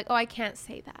 but then was like, oh, I can't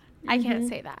say that. I can't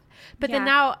say that. But then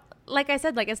now, like I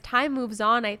said, like as time moves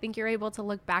on, I think you're able to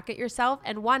look back at yourself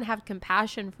and one, have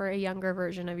compassion for a younger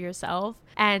version of yourself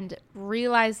and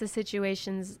realize the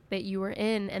situations that you were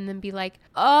in and then be like,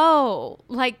 oh,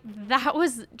 like that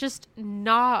was just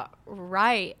not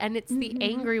right. And it's the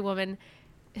angry woman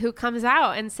who comes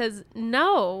out and says,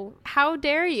 no, how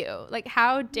dare you? Like,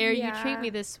 how dare you treat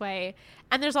me this way?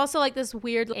 And there's also like this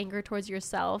weird anger towards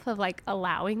yourself of like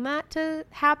allowing that to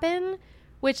happen,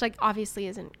 which like obviously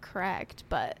isn't correct,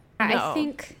 but no. I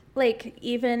think like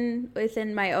even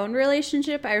within my own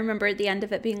relationship, I remember at the end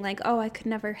of it being like, oh, I could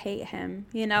never hate him,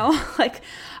 you know? Like,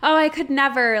 oh, I could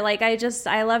never, like,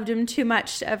 I loved him too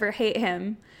much to ever hate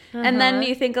him. And then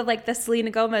you think of like the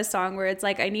Selena Gomez song where it's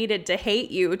like, I needed to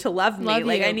hate you to love me.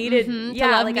 Like I needed to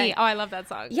love like me. I love that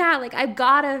song. Yeah, like I've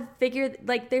gotta figure,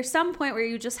 like there's some point where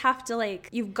you just have to like,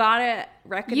 you've gotta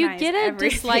recognize you get to everything.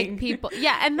 dislike people.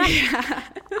 Yeah, and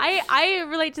that I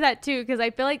relate to that too, because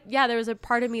I feel like there was a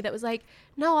part of me that was like,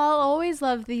 no, I'll always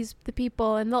love the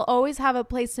people and they'll always have a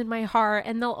place in my heart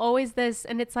and they'll always this,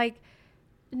 and it's like,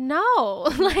 no.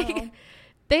 Like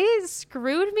they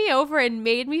screwed me over and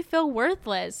made me feel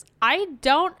worthless. I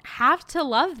don't have to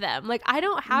love them. Like, I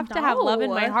don't have to have love in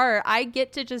my heart. I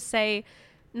get to just say,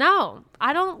 no,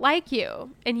 I don't like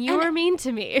you. And you are mean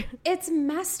to me. It's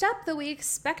messed up that we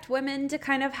expect women to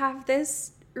kind of have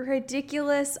this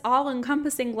ridiculous,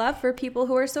 all-encompassing love for people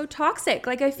who are so toxic.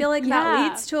 Like, I feel like that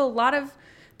leads to a lot of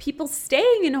people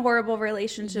staying in horrible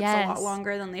relationships a lot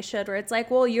longer than they should, where it's like,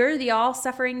 well, you're the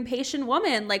all-suffering patient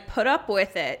woman, like put up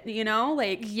with it, you know?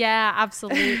 Like, yeah,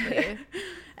 absolutely.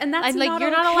 And that's like, not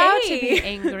you're okay. not allowed to be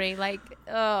angry. Like,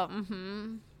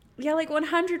 yeah, like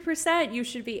 100% you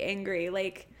should be angry.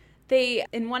 Like, they,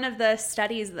 in one of the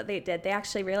studies that they did, they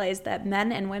actually realized that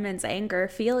men and women's anger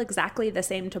feel exactly the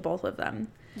same to both of them.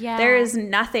 Yeah. There is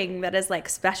nothing that is like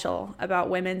special about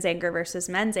women's anger versus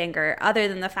men's anger, other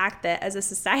than the fact that as a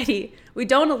society, we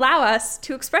don't allow us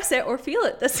to express it or feel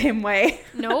it the same way.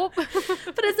 Nope.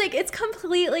 But it's like, it's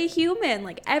completely human.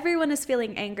 Like everyone is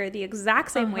feeling anger the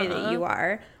exact same way that you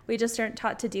are. We just aren't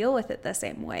taught to deal with it the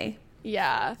same way.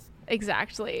 Yeah.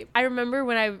 Exactly. I remember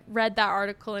when I read that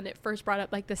article and it first brought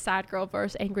up like the sad girl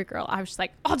versus angry girl, I was just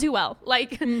like, I'll do well.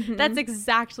 Like that's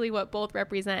exactly what both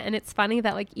represent. And it's funny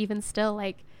that like even still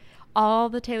like all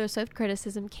the Taylor Swift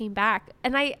criticism came back.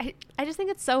 And I just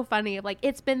think it's so funny. Like,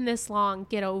 it's been this long,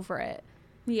 get over it.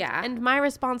 Yeah. And my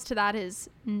response to that is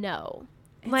no.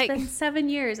 It's been 7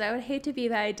 years. I would hate to be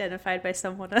identified by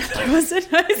someone that I was in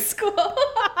high school.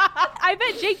 I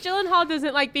bet Jake Gyllenhaal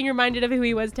doesn't like being reminded of who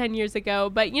he was 10 years ago.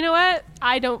 But you know what?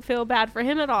 I don't feel bad for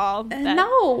him at all.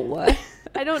 No.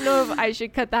 I don't know if I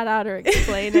should cut that out or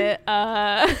explain it.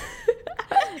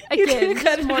 Again,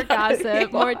 just more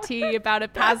gossip, more tea about a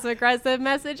passive-aggressive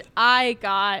message I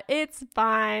got. It's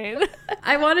fine.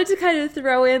 I wanted to kind of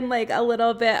throw in like a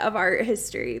little bit of art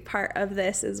history part of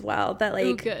this as well. That like,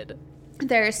 ooh, good.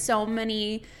 There's so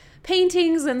many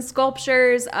paintings and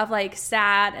sculptures of like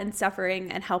sad and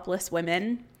suffering and helpless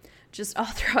women just all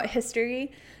throughout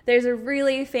history. There's a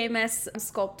really famous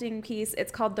sculpting piece.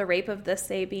 It's called The Rape of the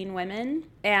Sabine Women.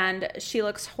 And she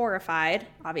looks horrified.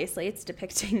 Obviously, it's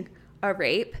depicting a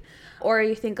rape. Or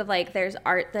you think of like there's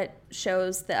art that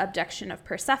shows the abduction of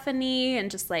Persephone and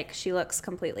just like she looks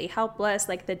completely helpless,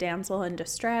 like the damsel in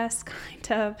distress,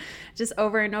 kind of, just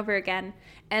over and over again.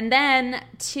 And then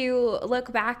to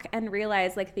look back and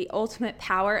realize like the ultimate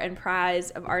power and prize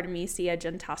of Artemisia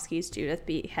Gentoski's Judith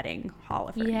beheading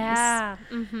Holofernes. Yeah.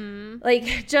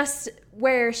 Like just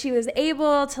where she was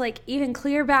able to like even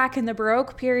clear back in the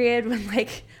Baroque period when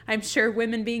like I'm sure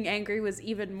women being angry was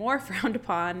even more frowned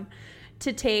upon,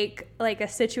 to take like a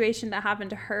situation that happened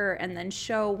to her and then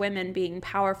show women being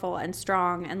powerful and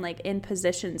strong and like in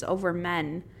positions over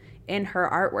men in her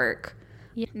artwork.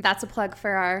 Yeah. That's a plug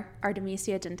for our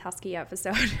Artemisia Gentileschi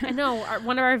episode. I know,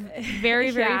 one of our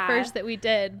very first that we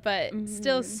did, but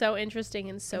still so interesting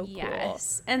and so cool.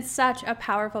 Yes, and such a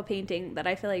powerful painting that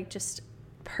I feel like just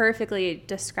perfectly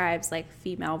describes like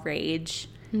female rage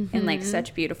in like such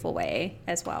a beautiful way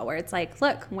as well, where it's like,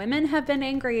 look, women have been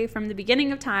angry from the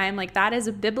beginning of time. Like, that is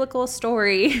a biblical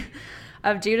story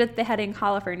of Judith beheading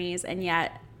Holofernes, and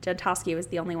yet Gentileschi was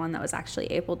the only one that was actually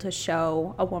able to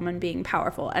show a woman being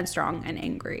powerful and strong and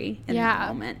angry in that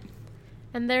moment.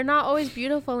 And they're not always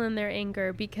beautiful in their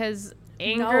anger, because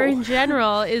anger in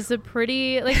general is a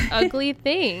pretty like ugly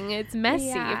thing. It's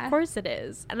messy. Of course it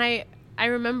is. And I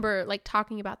remember like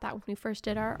talking about that when we first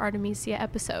did our Artemisia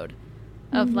episode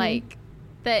of like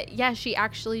that. Yeah, she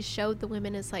actually showed the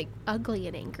women as like ugly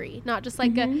and angry, not just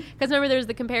like because remember there's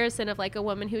the comparison of like a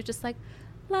woman who's just like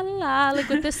la la la, like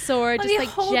with the sword, just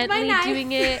like gently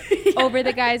doing it over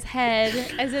the guy's head,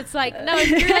 as it's like, no, if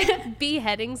you're like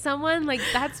beheading someone, like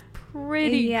that's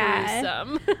pretty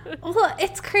gruesome. Well,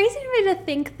 it's crazy to me to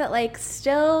think that like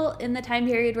still in the time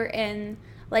period we're in,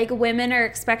 like women are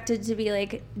expected to be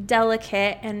like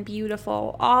delicate and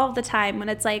beautiful all the time, when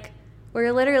it's like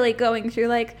we're literally going through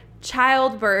like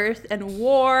childbirth and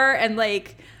war and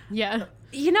like,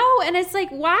 you know, and it's like,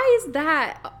 why is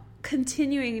that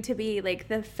continuing to be like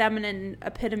the feminine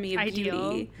epitome of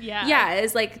beauty?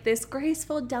 Is like this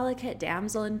graceful, delicate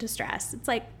damsel in distress. It's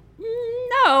like,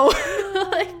 no.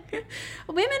 Like,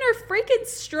 women are freaking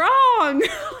strong.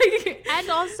 Like, and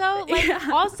also like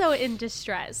also in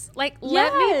distress, like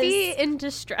let me be in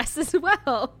distress as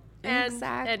well. And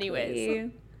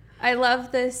anyways, I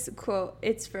love this quote.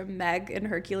 It's from Meg in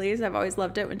Hercules. I've always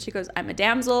loved it when she goes, "I'm a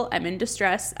damsel, I'm in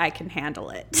distress, I can handle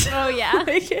it." Oh yeah.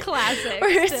 Like, classic.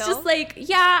 Where it's just like,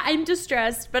 yeah, I'm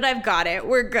distressed, but I've got it,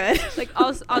 we're good. Like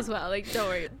Oswell, like, don't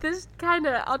worry. This kind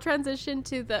of, I'll transition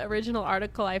to the original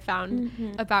article I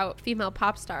found about female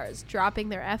pop stars dropping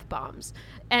their F-bombs.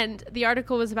 And the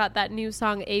article was about that new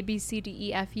song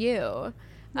ABCDEFU.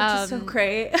 Which is so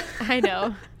great. I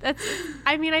know.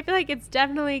 I mean, I feel like it's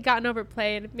definitely gotten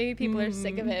overplayed. Maybe people are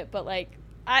sick of it, but like,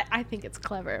 I think it's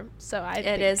clever. So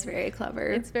it is very clever.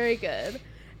 It's very good.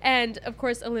 And of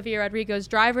course, Olivia Rodrigo's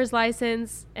Driver's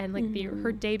License and like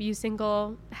her debut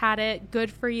single had it. Good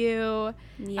for You.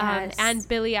 Yes. And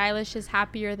Billie Eilish's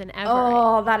Happier Than Ever.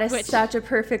 Oh, that is such a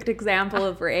perfect example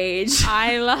of rage.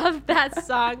 I love that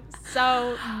song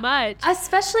so much.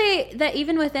 Especially that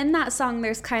even within that song,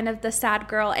 there's kind of the sad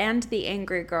girl and the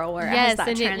angry girl, where it has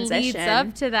that transition. It leads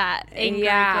up to that angry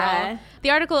girl. The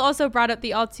article also brought up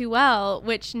the All Too Well,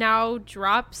 which now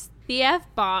drops the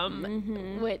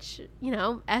F-bomb, which, you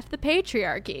know, F the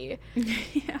patriarchy.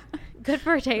 Good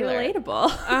for Taylor.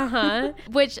 Relatable.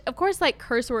 Which, of course, like,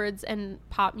 curse words and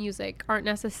pop music aren't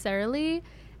necessarily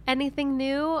anything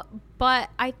new,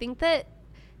 but I think that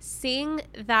seeing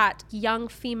that young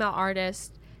female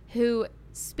artist who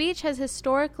speech has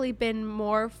historically been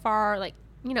far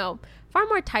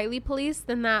more tightly policed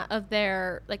than that of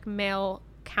their, like, male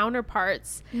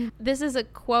counterparts. This is a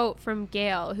quote from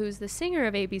Gail, who's the singer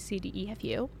of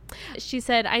ABCDEFU. She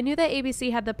said, "I knew that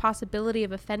ABC had the possibility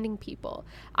of offending people.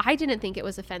 I didn't think it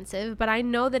was offensive, but I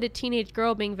know that a teenage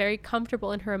girl being very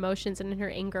comfortable in her emotions and in her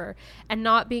anger and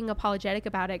not being apologetic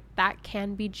about it, that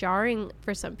can be jarring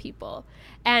for some people."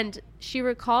 And she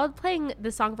recalled playing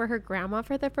the song for her grandma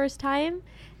for the first time,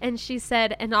 and she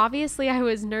said, "And obviously I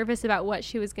was nervous about what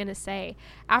she was going to say.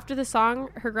 After the song,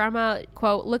 her grandma,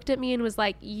 quote, looked at me and was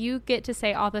like, 'You get to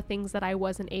say all the things that I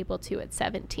wasn't able to at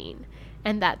 17.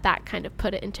 And that kind of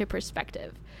put it into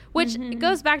perspective, which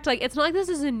goes back to, like, it's not like this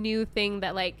is a new thing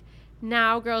that, like,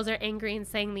 now girls are angry and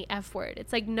saying the F word.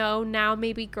 It's like, no, now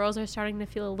maybe girls are starting to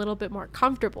feel a little bit more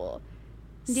comfortable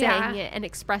saying it and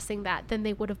expressing that than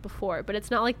they would have before. But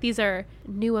it's not like these are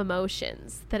new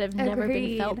emotions that have never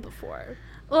been felt before.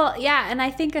 Well, yeah, and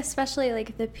I think especially,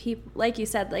 like, the people, like you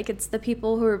said, like, it's the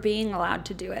people who are being allowed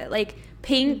to do it. Like,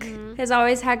 Pink has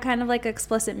always had kind of, like,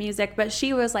 explicit music, but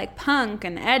she was, like, punk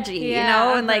and edgy, you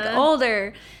know, and, like,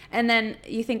 older. And then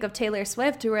you think of Taylor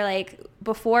Swift, who were, like,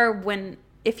 before, when,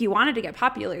 if you wanted to get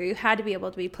popular, you had to be able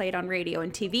to be played on radio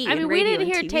and TV. I mean, we didn't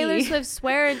hear Taylor Swift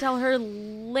swear until her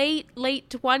late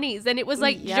 20s, and it was,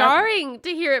 like, jarring to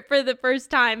hear it for the first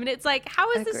time. And it's like,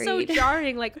 how is this so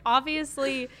jarring? Like,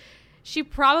 obviously, she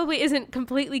probably isn't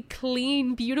completely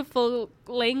clean, beautiful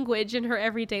language in her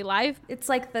everyday life. It's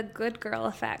like the good girl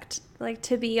effect. Like,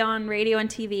 to be on radio and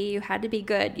TV, you had to be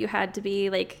good. You had to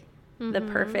be, like, the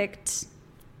perfect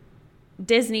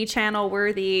Disney Channel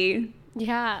worthy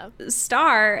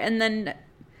star. And then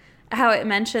how it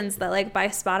mentions that like by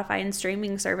Spotify and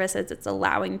streaming services, it's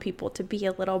allowing people to be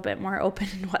a little bit more open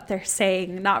in what they're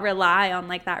saying, not rely on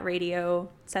like that radio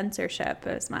censorship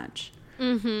as much.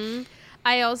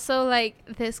 I also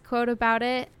like this quote about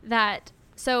it that,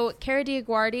 so Cara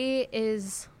DioGuardi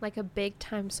is like a big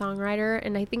time songwriter,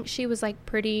 and I think she was like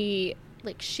pretty,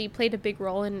 like she played a big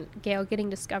role in Gayle getting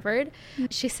discovered.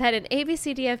 She said in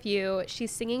ABCDFU,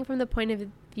 she's singing from the point of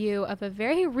view of a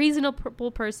very reasonable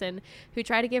person who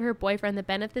tried to give her boyfriend the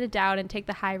benefit of the doubt and take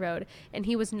the high road, and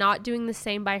he was not doing the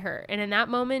same by her. And in that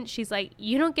moment, she's like,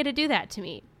 you don't get to do that to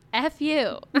me. F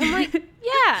you. I'm like,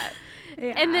 yeah.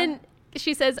 And then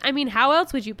she says, I mean, how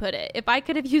else would you put it? If I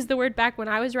could have used the word back when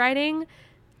I was writing,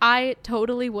 I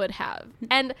totally would have.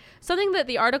 And something that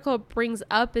the article brings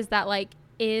up is that like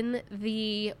in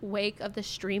the wake of the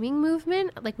streaming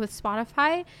movement, like with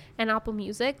Spotify and Apple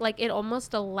Music, like it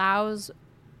almost allows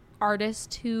artists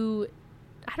to,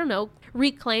 I don't know,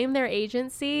 reclaim their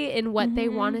agency in what they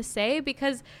want to say,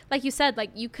 because like you said, like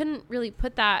you couldn't really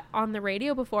put that on the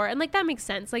radio before, and like that makes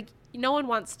sense. Like no one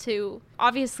wants to,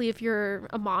 obviously if you're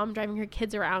a mom driving your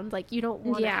kids around, like you don't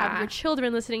want to have your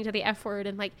children listening to the F word,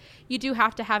 and like you do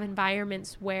have to have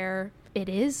environments where it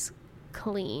is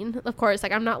clean. Of course,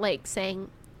 like I'm not like saying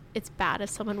it's bad if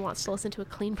someone wants to listen to a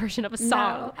clean version of a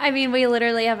song. No. I mean, we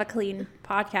literally have a clean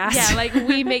podcast. Yeah, like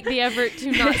we make the effort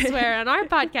to not swear on our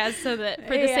podcast so that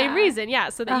for the same reason. Yeah,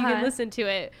 so that you can listen to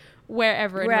it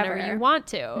wherever and whenever you want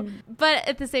to. But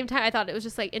at the same time, I thought it was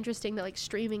just like interesting that like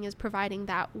streaming is providing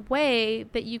that way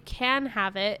that you can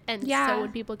have it. And so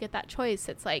when people get that choice,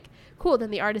 it's like, cool,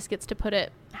 then the artist gets to put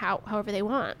it however they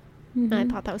want. And I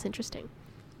thought that was interesting.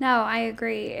 No, I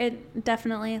agree. It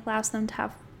definitely allows them to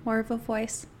have more of a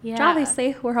voice. Yeah. Which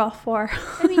obviously we're all for.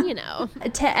 I mean, you know.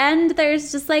 To end,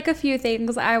 there's just like a few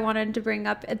things I wanted to bring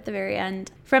up at the very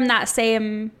end from that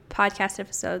same podcast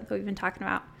episode that we've been talking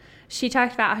about. She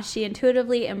talked about how she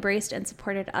intuitively embraced and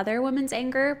supported other women's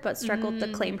anger, but struggled to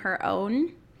claim her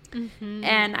own.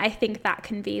 And I think that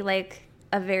can be like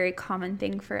a very common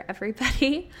thing for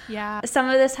everybody. Yeah. Some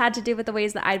of this had to do with the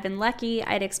ways that I'd been lucky.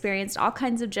 I'd experienced all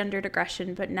kinds of gendered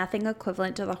aggression, but nothing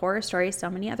equivalent to the horror stories so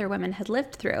many other women had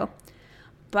lived through.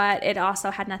 But it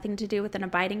also had nothing to do with an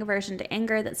abiding aversion to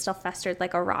anger that still festered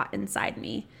like a rot inside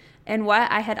me. And what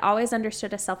I had always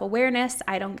understood as self-awareness,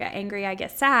 I don't get angry, I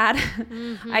get sad.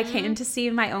 I came to see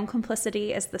my own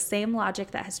complicity as the same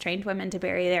logic that has trained women to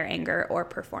bury their anger or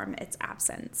perform its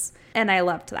absence. And I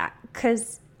loved that,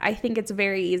 because I think it's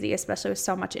very easy, especially with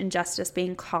so much injustice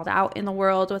being called out in the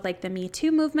world with like the Me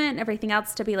Too movement and everything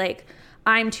else, to be like,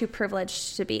 I'm too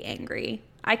privileged to be angry.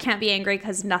 I can't be angry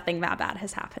because nothing that bad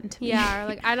has happened to me. Yeah, or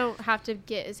like I don't have to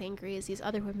get as angry as these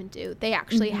other women do. They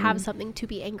actually have something to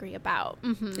be angry about.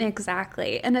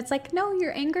 Exactly. And it's like, no,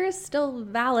 your anger is still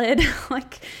valid.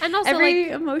 Like, and also every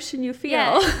like, emotion you feel.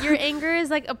 Yeah, your anger is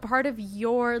like a part of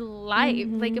your life.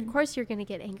 Like, of course you're going to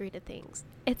get angry to things.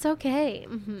 It's okay.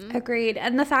 Agreed.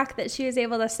 And the fact that she was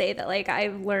able to say that, like,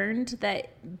 I've learned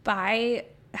that by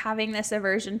having this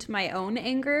aversion to my own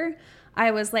anger,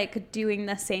 I was like doing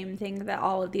the same thing that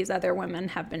all of these other women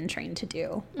have been trained to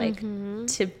do, like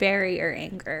to bury your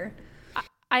anger.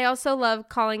 I also love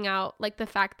calling out like the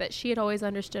fact that she had always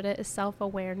understood it as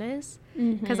self-awareness,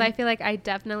 because I feel like I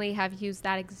definitely have used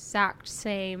that exact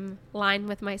same line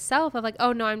with myself of like,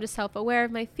 oh no, I'm just self-aware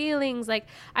of my feelings. Like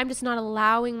I'm just not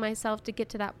allowing myself to get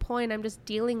to that point. I'm just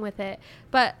dealing with it.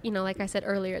 But you know, like I said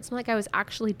earlier, it's not like I was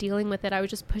actually dealing with it. I was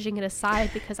just pushing it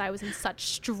aside because I was in such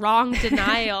strong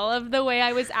denial of the way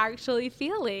I was actually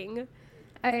feeling.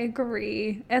 I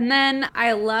agree. And then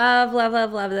I love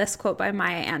this quote by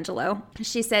Maya Angelou.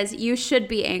 She says, "You should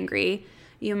be angry.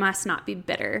 You must not be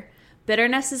bitter.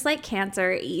 Bitterness is like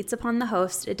cancer. It eats upon the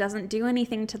host. It doesn't do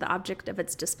anything to the object of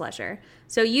its displeasure.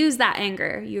 So use that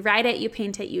anger. You write it, you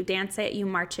paint it, you dance it, you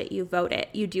march it, you vote it.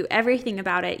 You do everything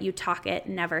about it. You talk it.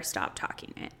 Never stop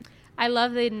talking it." I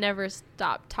love they never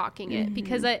stop talking it,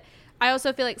 because I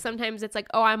also feel like sometimes it's like,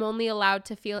 oh, I'm only allowed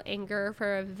to feel anger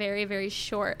for a very, very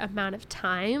short amount of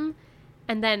time.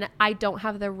 And then I don't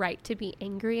have the right to be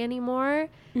angry anymore.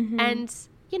 And,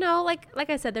 you know, like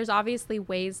I said, there's obviously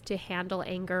ways to handle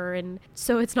anger. And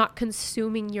so it's not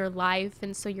consuming your life.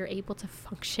 And so you're able to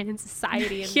function in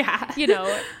society and, you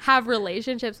know, have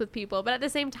relationships with people. But at the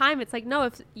same time, it's like, no,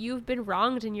 if you've been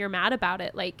wronged and you're mad about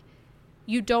it, like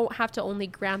you don't have to only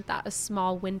grant that a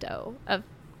small window of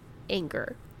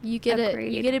anger. You get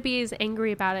to be as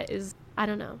angry about it as, I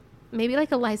don't know. maybe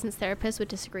like a licensed therapist would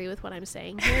disagree with what I'm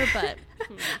saying here, but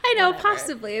I know,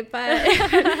 possibly, but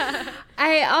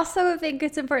I also think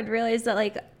it's important to realize that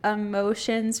like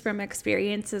emotions from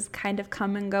experiences kind of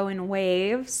come and go in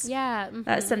waves. Yeah.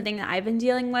 That's something that I've been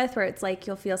dealing with, where it's like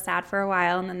you'll feel sad for a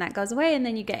while and then that goes away and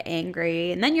then you get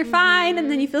angry and then you're fine and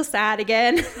then you feel sad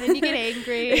again. And then you get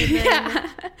angry. And then... Yeah.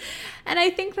 And I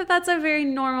think that that's a very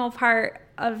normal part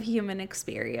of human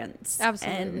experience.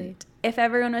 Absolutely. And if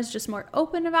everyone was just more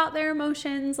open about their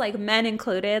emotions, like men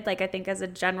included, like I think as a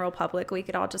general public, we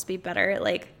could all just be better at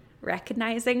like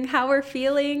recognizing how we're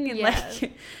feeling and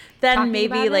like then talking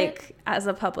maybe like as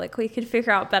a public we could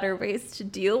figure out better ways to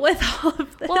deal with all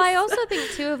of this. Well, I also think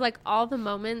too of like all the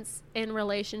moments in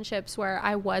relationships where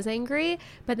I was angry,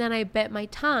 but then I bit my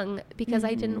tongue because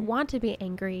I didn't want to be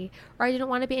angry, or I didn't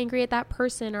want to be angry at that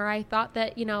person, or I thought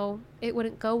that, you know, it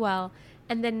wouldn't go well.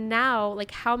 And then now,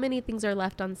 like, how many things are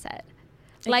left unsaid?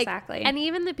 Like, exactly. And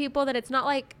even the people that it's not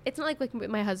like with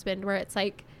my husband, where it's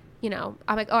like, you know,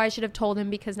 I'm like, oh, I should have told him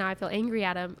because now I feel angry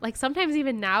at him. Like sometimes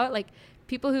even now, like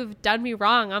people who've done me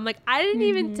wrong, I'm like, I didn't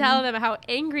even tell them how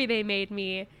angry they made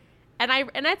me. And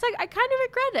it's like, I kind of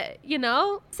regret it, you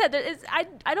know? So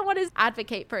I don't want to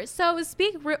advocate for it. So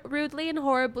speak rudely and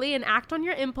horribly and act on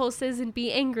your impulses and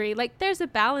be angry. Like there's a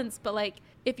balance, but like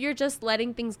if you're just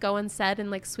letting things go unsaid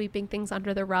and like sweeping things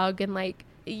under the rug and like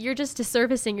you're just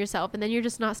disservicing yourself, and then you're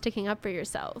just not sticking up for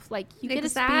yourself. Like you get to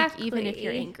speak even if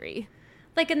you're angry.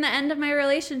 Like in the end of my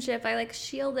relationship, I like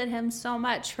shielded him so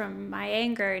much from my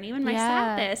anger and even my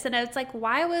sadness. And it's like,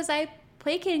 why was I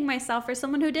placating myself for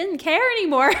someone who didn't care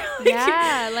anymore?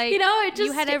 Like, you know, it just,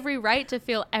 you had every right to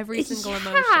feel every single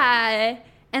emotion.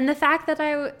 And the fact that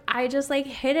I just like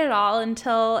hid it all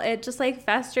until it just like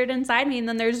festered inside me, and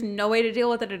then there's no way to deal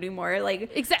with it anymore.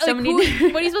 Like exactly,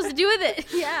 what are you supposed to do with it?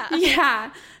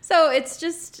 Yeah. So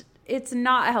it's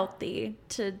not healthy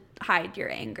to hide your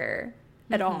anger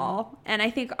at all. And I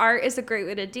think art is a great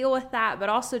way to deal with that, but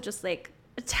also just like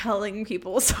telling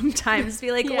people sometimes,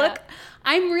 be like, look,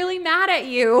 I'm really mad at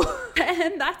you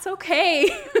and that's okay.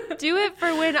 Do it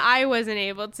for when I wasn't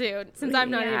able to, since I'm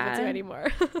not able to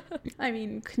anymore. I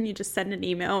mean, can you just send an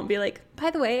email and be like, by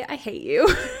the way, I hate you?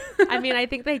 I mean, I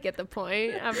think they get the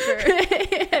point after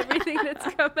everything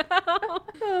that's come out.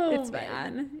 Oh, it's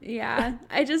man. Yeah.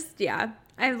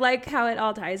 I like how it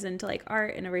all ties into like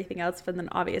art and everything else, but then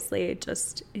obviously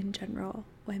just in general,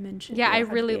 women should. Yeah, I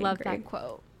really love that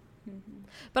quote.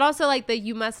 But also like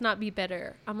you must not be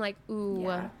bitter. I'm like, ooh,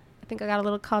 I think I got a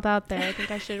little called out there. I think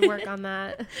I should work on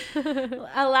that.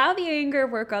 Allow the anger,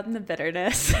 work on the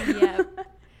bitterness. Yeah.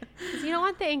 Because you don't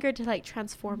want the anger to like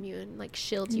transform you and like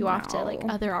shield you off to like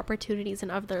other opportunities in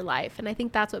other life. And I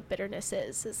think that's what bitterness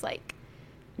is like,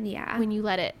 when you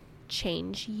let it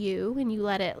change you and you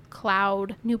let it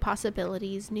cloud new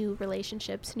possibilities, new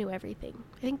relationships, new everything.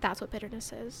 I think that's what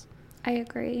bitterness is. I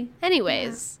agree.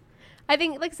 Anyways, I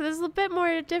think like, so this is a bit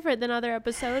more different than other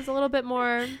episodes, a little bit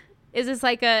more. Is this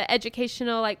like a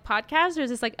educational like podcast, or is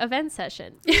this like event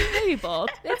session? Maybe both.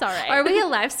 It's all right. Are we a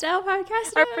lifestyle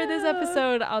podcast? Or for this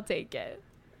episode, I'll take it.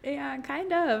 Yeah,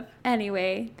 kind of.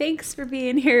 Anyway, thanks for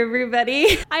being here,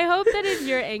 everybody. I hope that if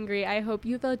you're angry, I hope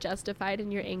you feel justified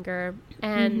in your anger,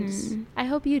 and I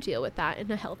hope you deal with that in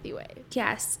a healthy way.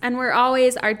 Yes, and our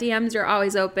DMs are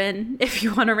always open. If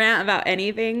you want to rant about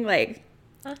anything, like,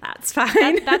 that's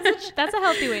fine. That's a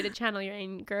healthy way to channel your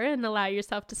anger and allow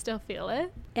yourself to still feel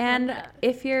it. And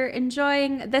if you're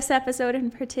enjoying this episode in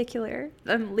particular,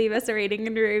 then leave us a rating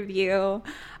and a review.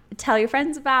 Tell your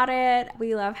friends about it.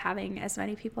 We love having as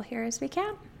many people here as we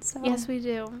can. So. Yes, we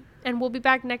do. And we'll be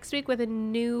back next week with a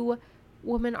new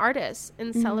woman artist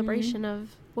in celebration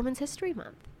of Women's History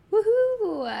Month.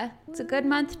 Woohoo! It's a good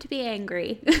month to be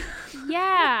angry.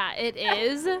 Yeah, it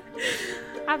is.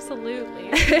 Absolutely.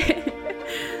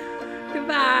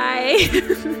 Goodbye.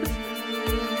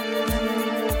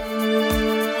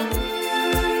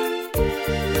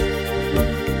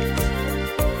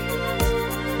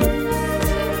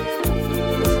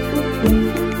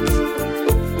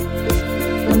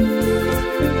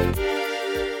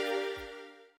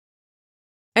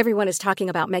 Everyone is talking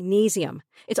about magnesium.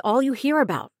 It's all you hear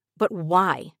about. But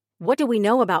why? What do we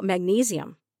know about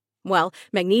magnesium? Well,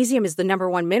 magnesium is the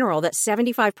 #1 mineral that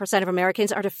 75% of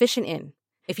Americans are deficient in.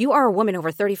 If you are a woman over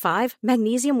 35,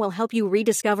 magnesium will help you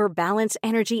rediscover balance,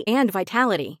 energy, and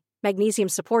vitality. Magnesium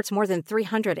supports more than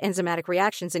 300 enzymatic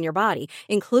reactions in your body,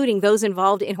 including those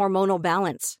involved in hormonal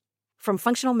balance. From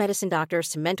functional medicine doctors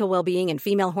to mental well-being and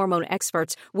female hormone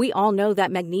experts, we all know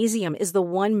that magnesium is the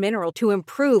one mineral to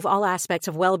improve all aspects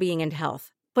of well-being and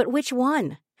health. But which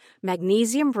one?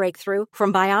 Magnesium Breakthrough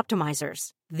from Bioptimizers,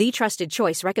 the trusted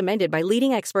choice recommended by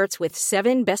leading experts with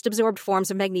 7 best-absorbed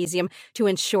forms of magnesium to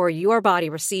ensure your body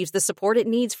receives the support it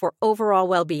needs for overall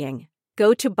well-being.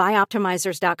 Go to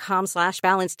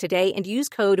bioptimizers.com/balance today and use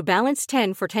code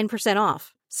BALANCE10 for 10%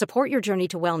 off. Support your journey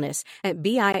to wellness at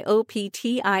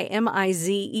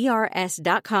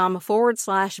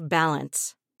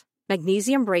bioptimizers.com/balance.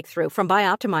 Magnesium Breakthrough from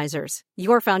Bioptimizers,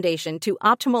 your foundation to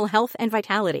optimal health and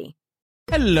vitality.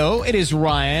 Hello, it is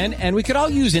Ryan, and we could all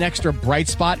use an extra bright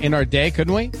spot in our day,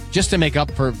 couldn't we? Just to make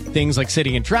up for things like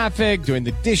sitting in traffic, doing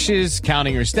the dishes,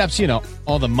 counting your steps, you know,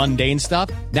 all the mundane stuff.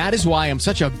 That is why I'm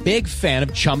such a big fan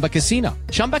of Chumba Casino.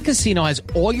 Chumba Casino has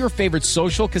all your favorite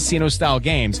social casino-style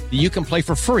games that you can play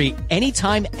for free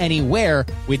anytime, anywhere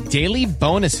with daily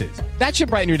bonuses. That should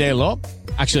brighten your day a little.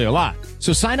 Actually, a lot.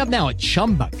 So sign up now at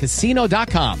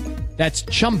ChumbaCasino.com. That's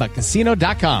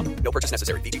ChumbaCasino.com. No purchase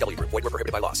necessary. VGW Group. Void where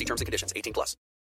prohibited by law. See terms and conditions. 18+.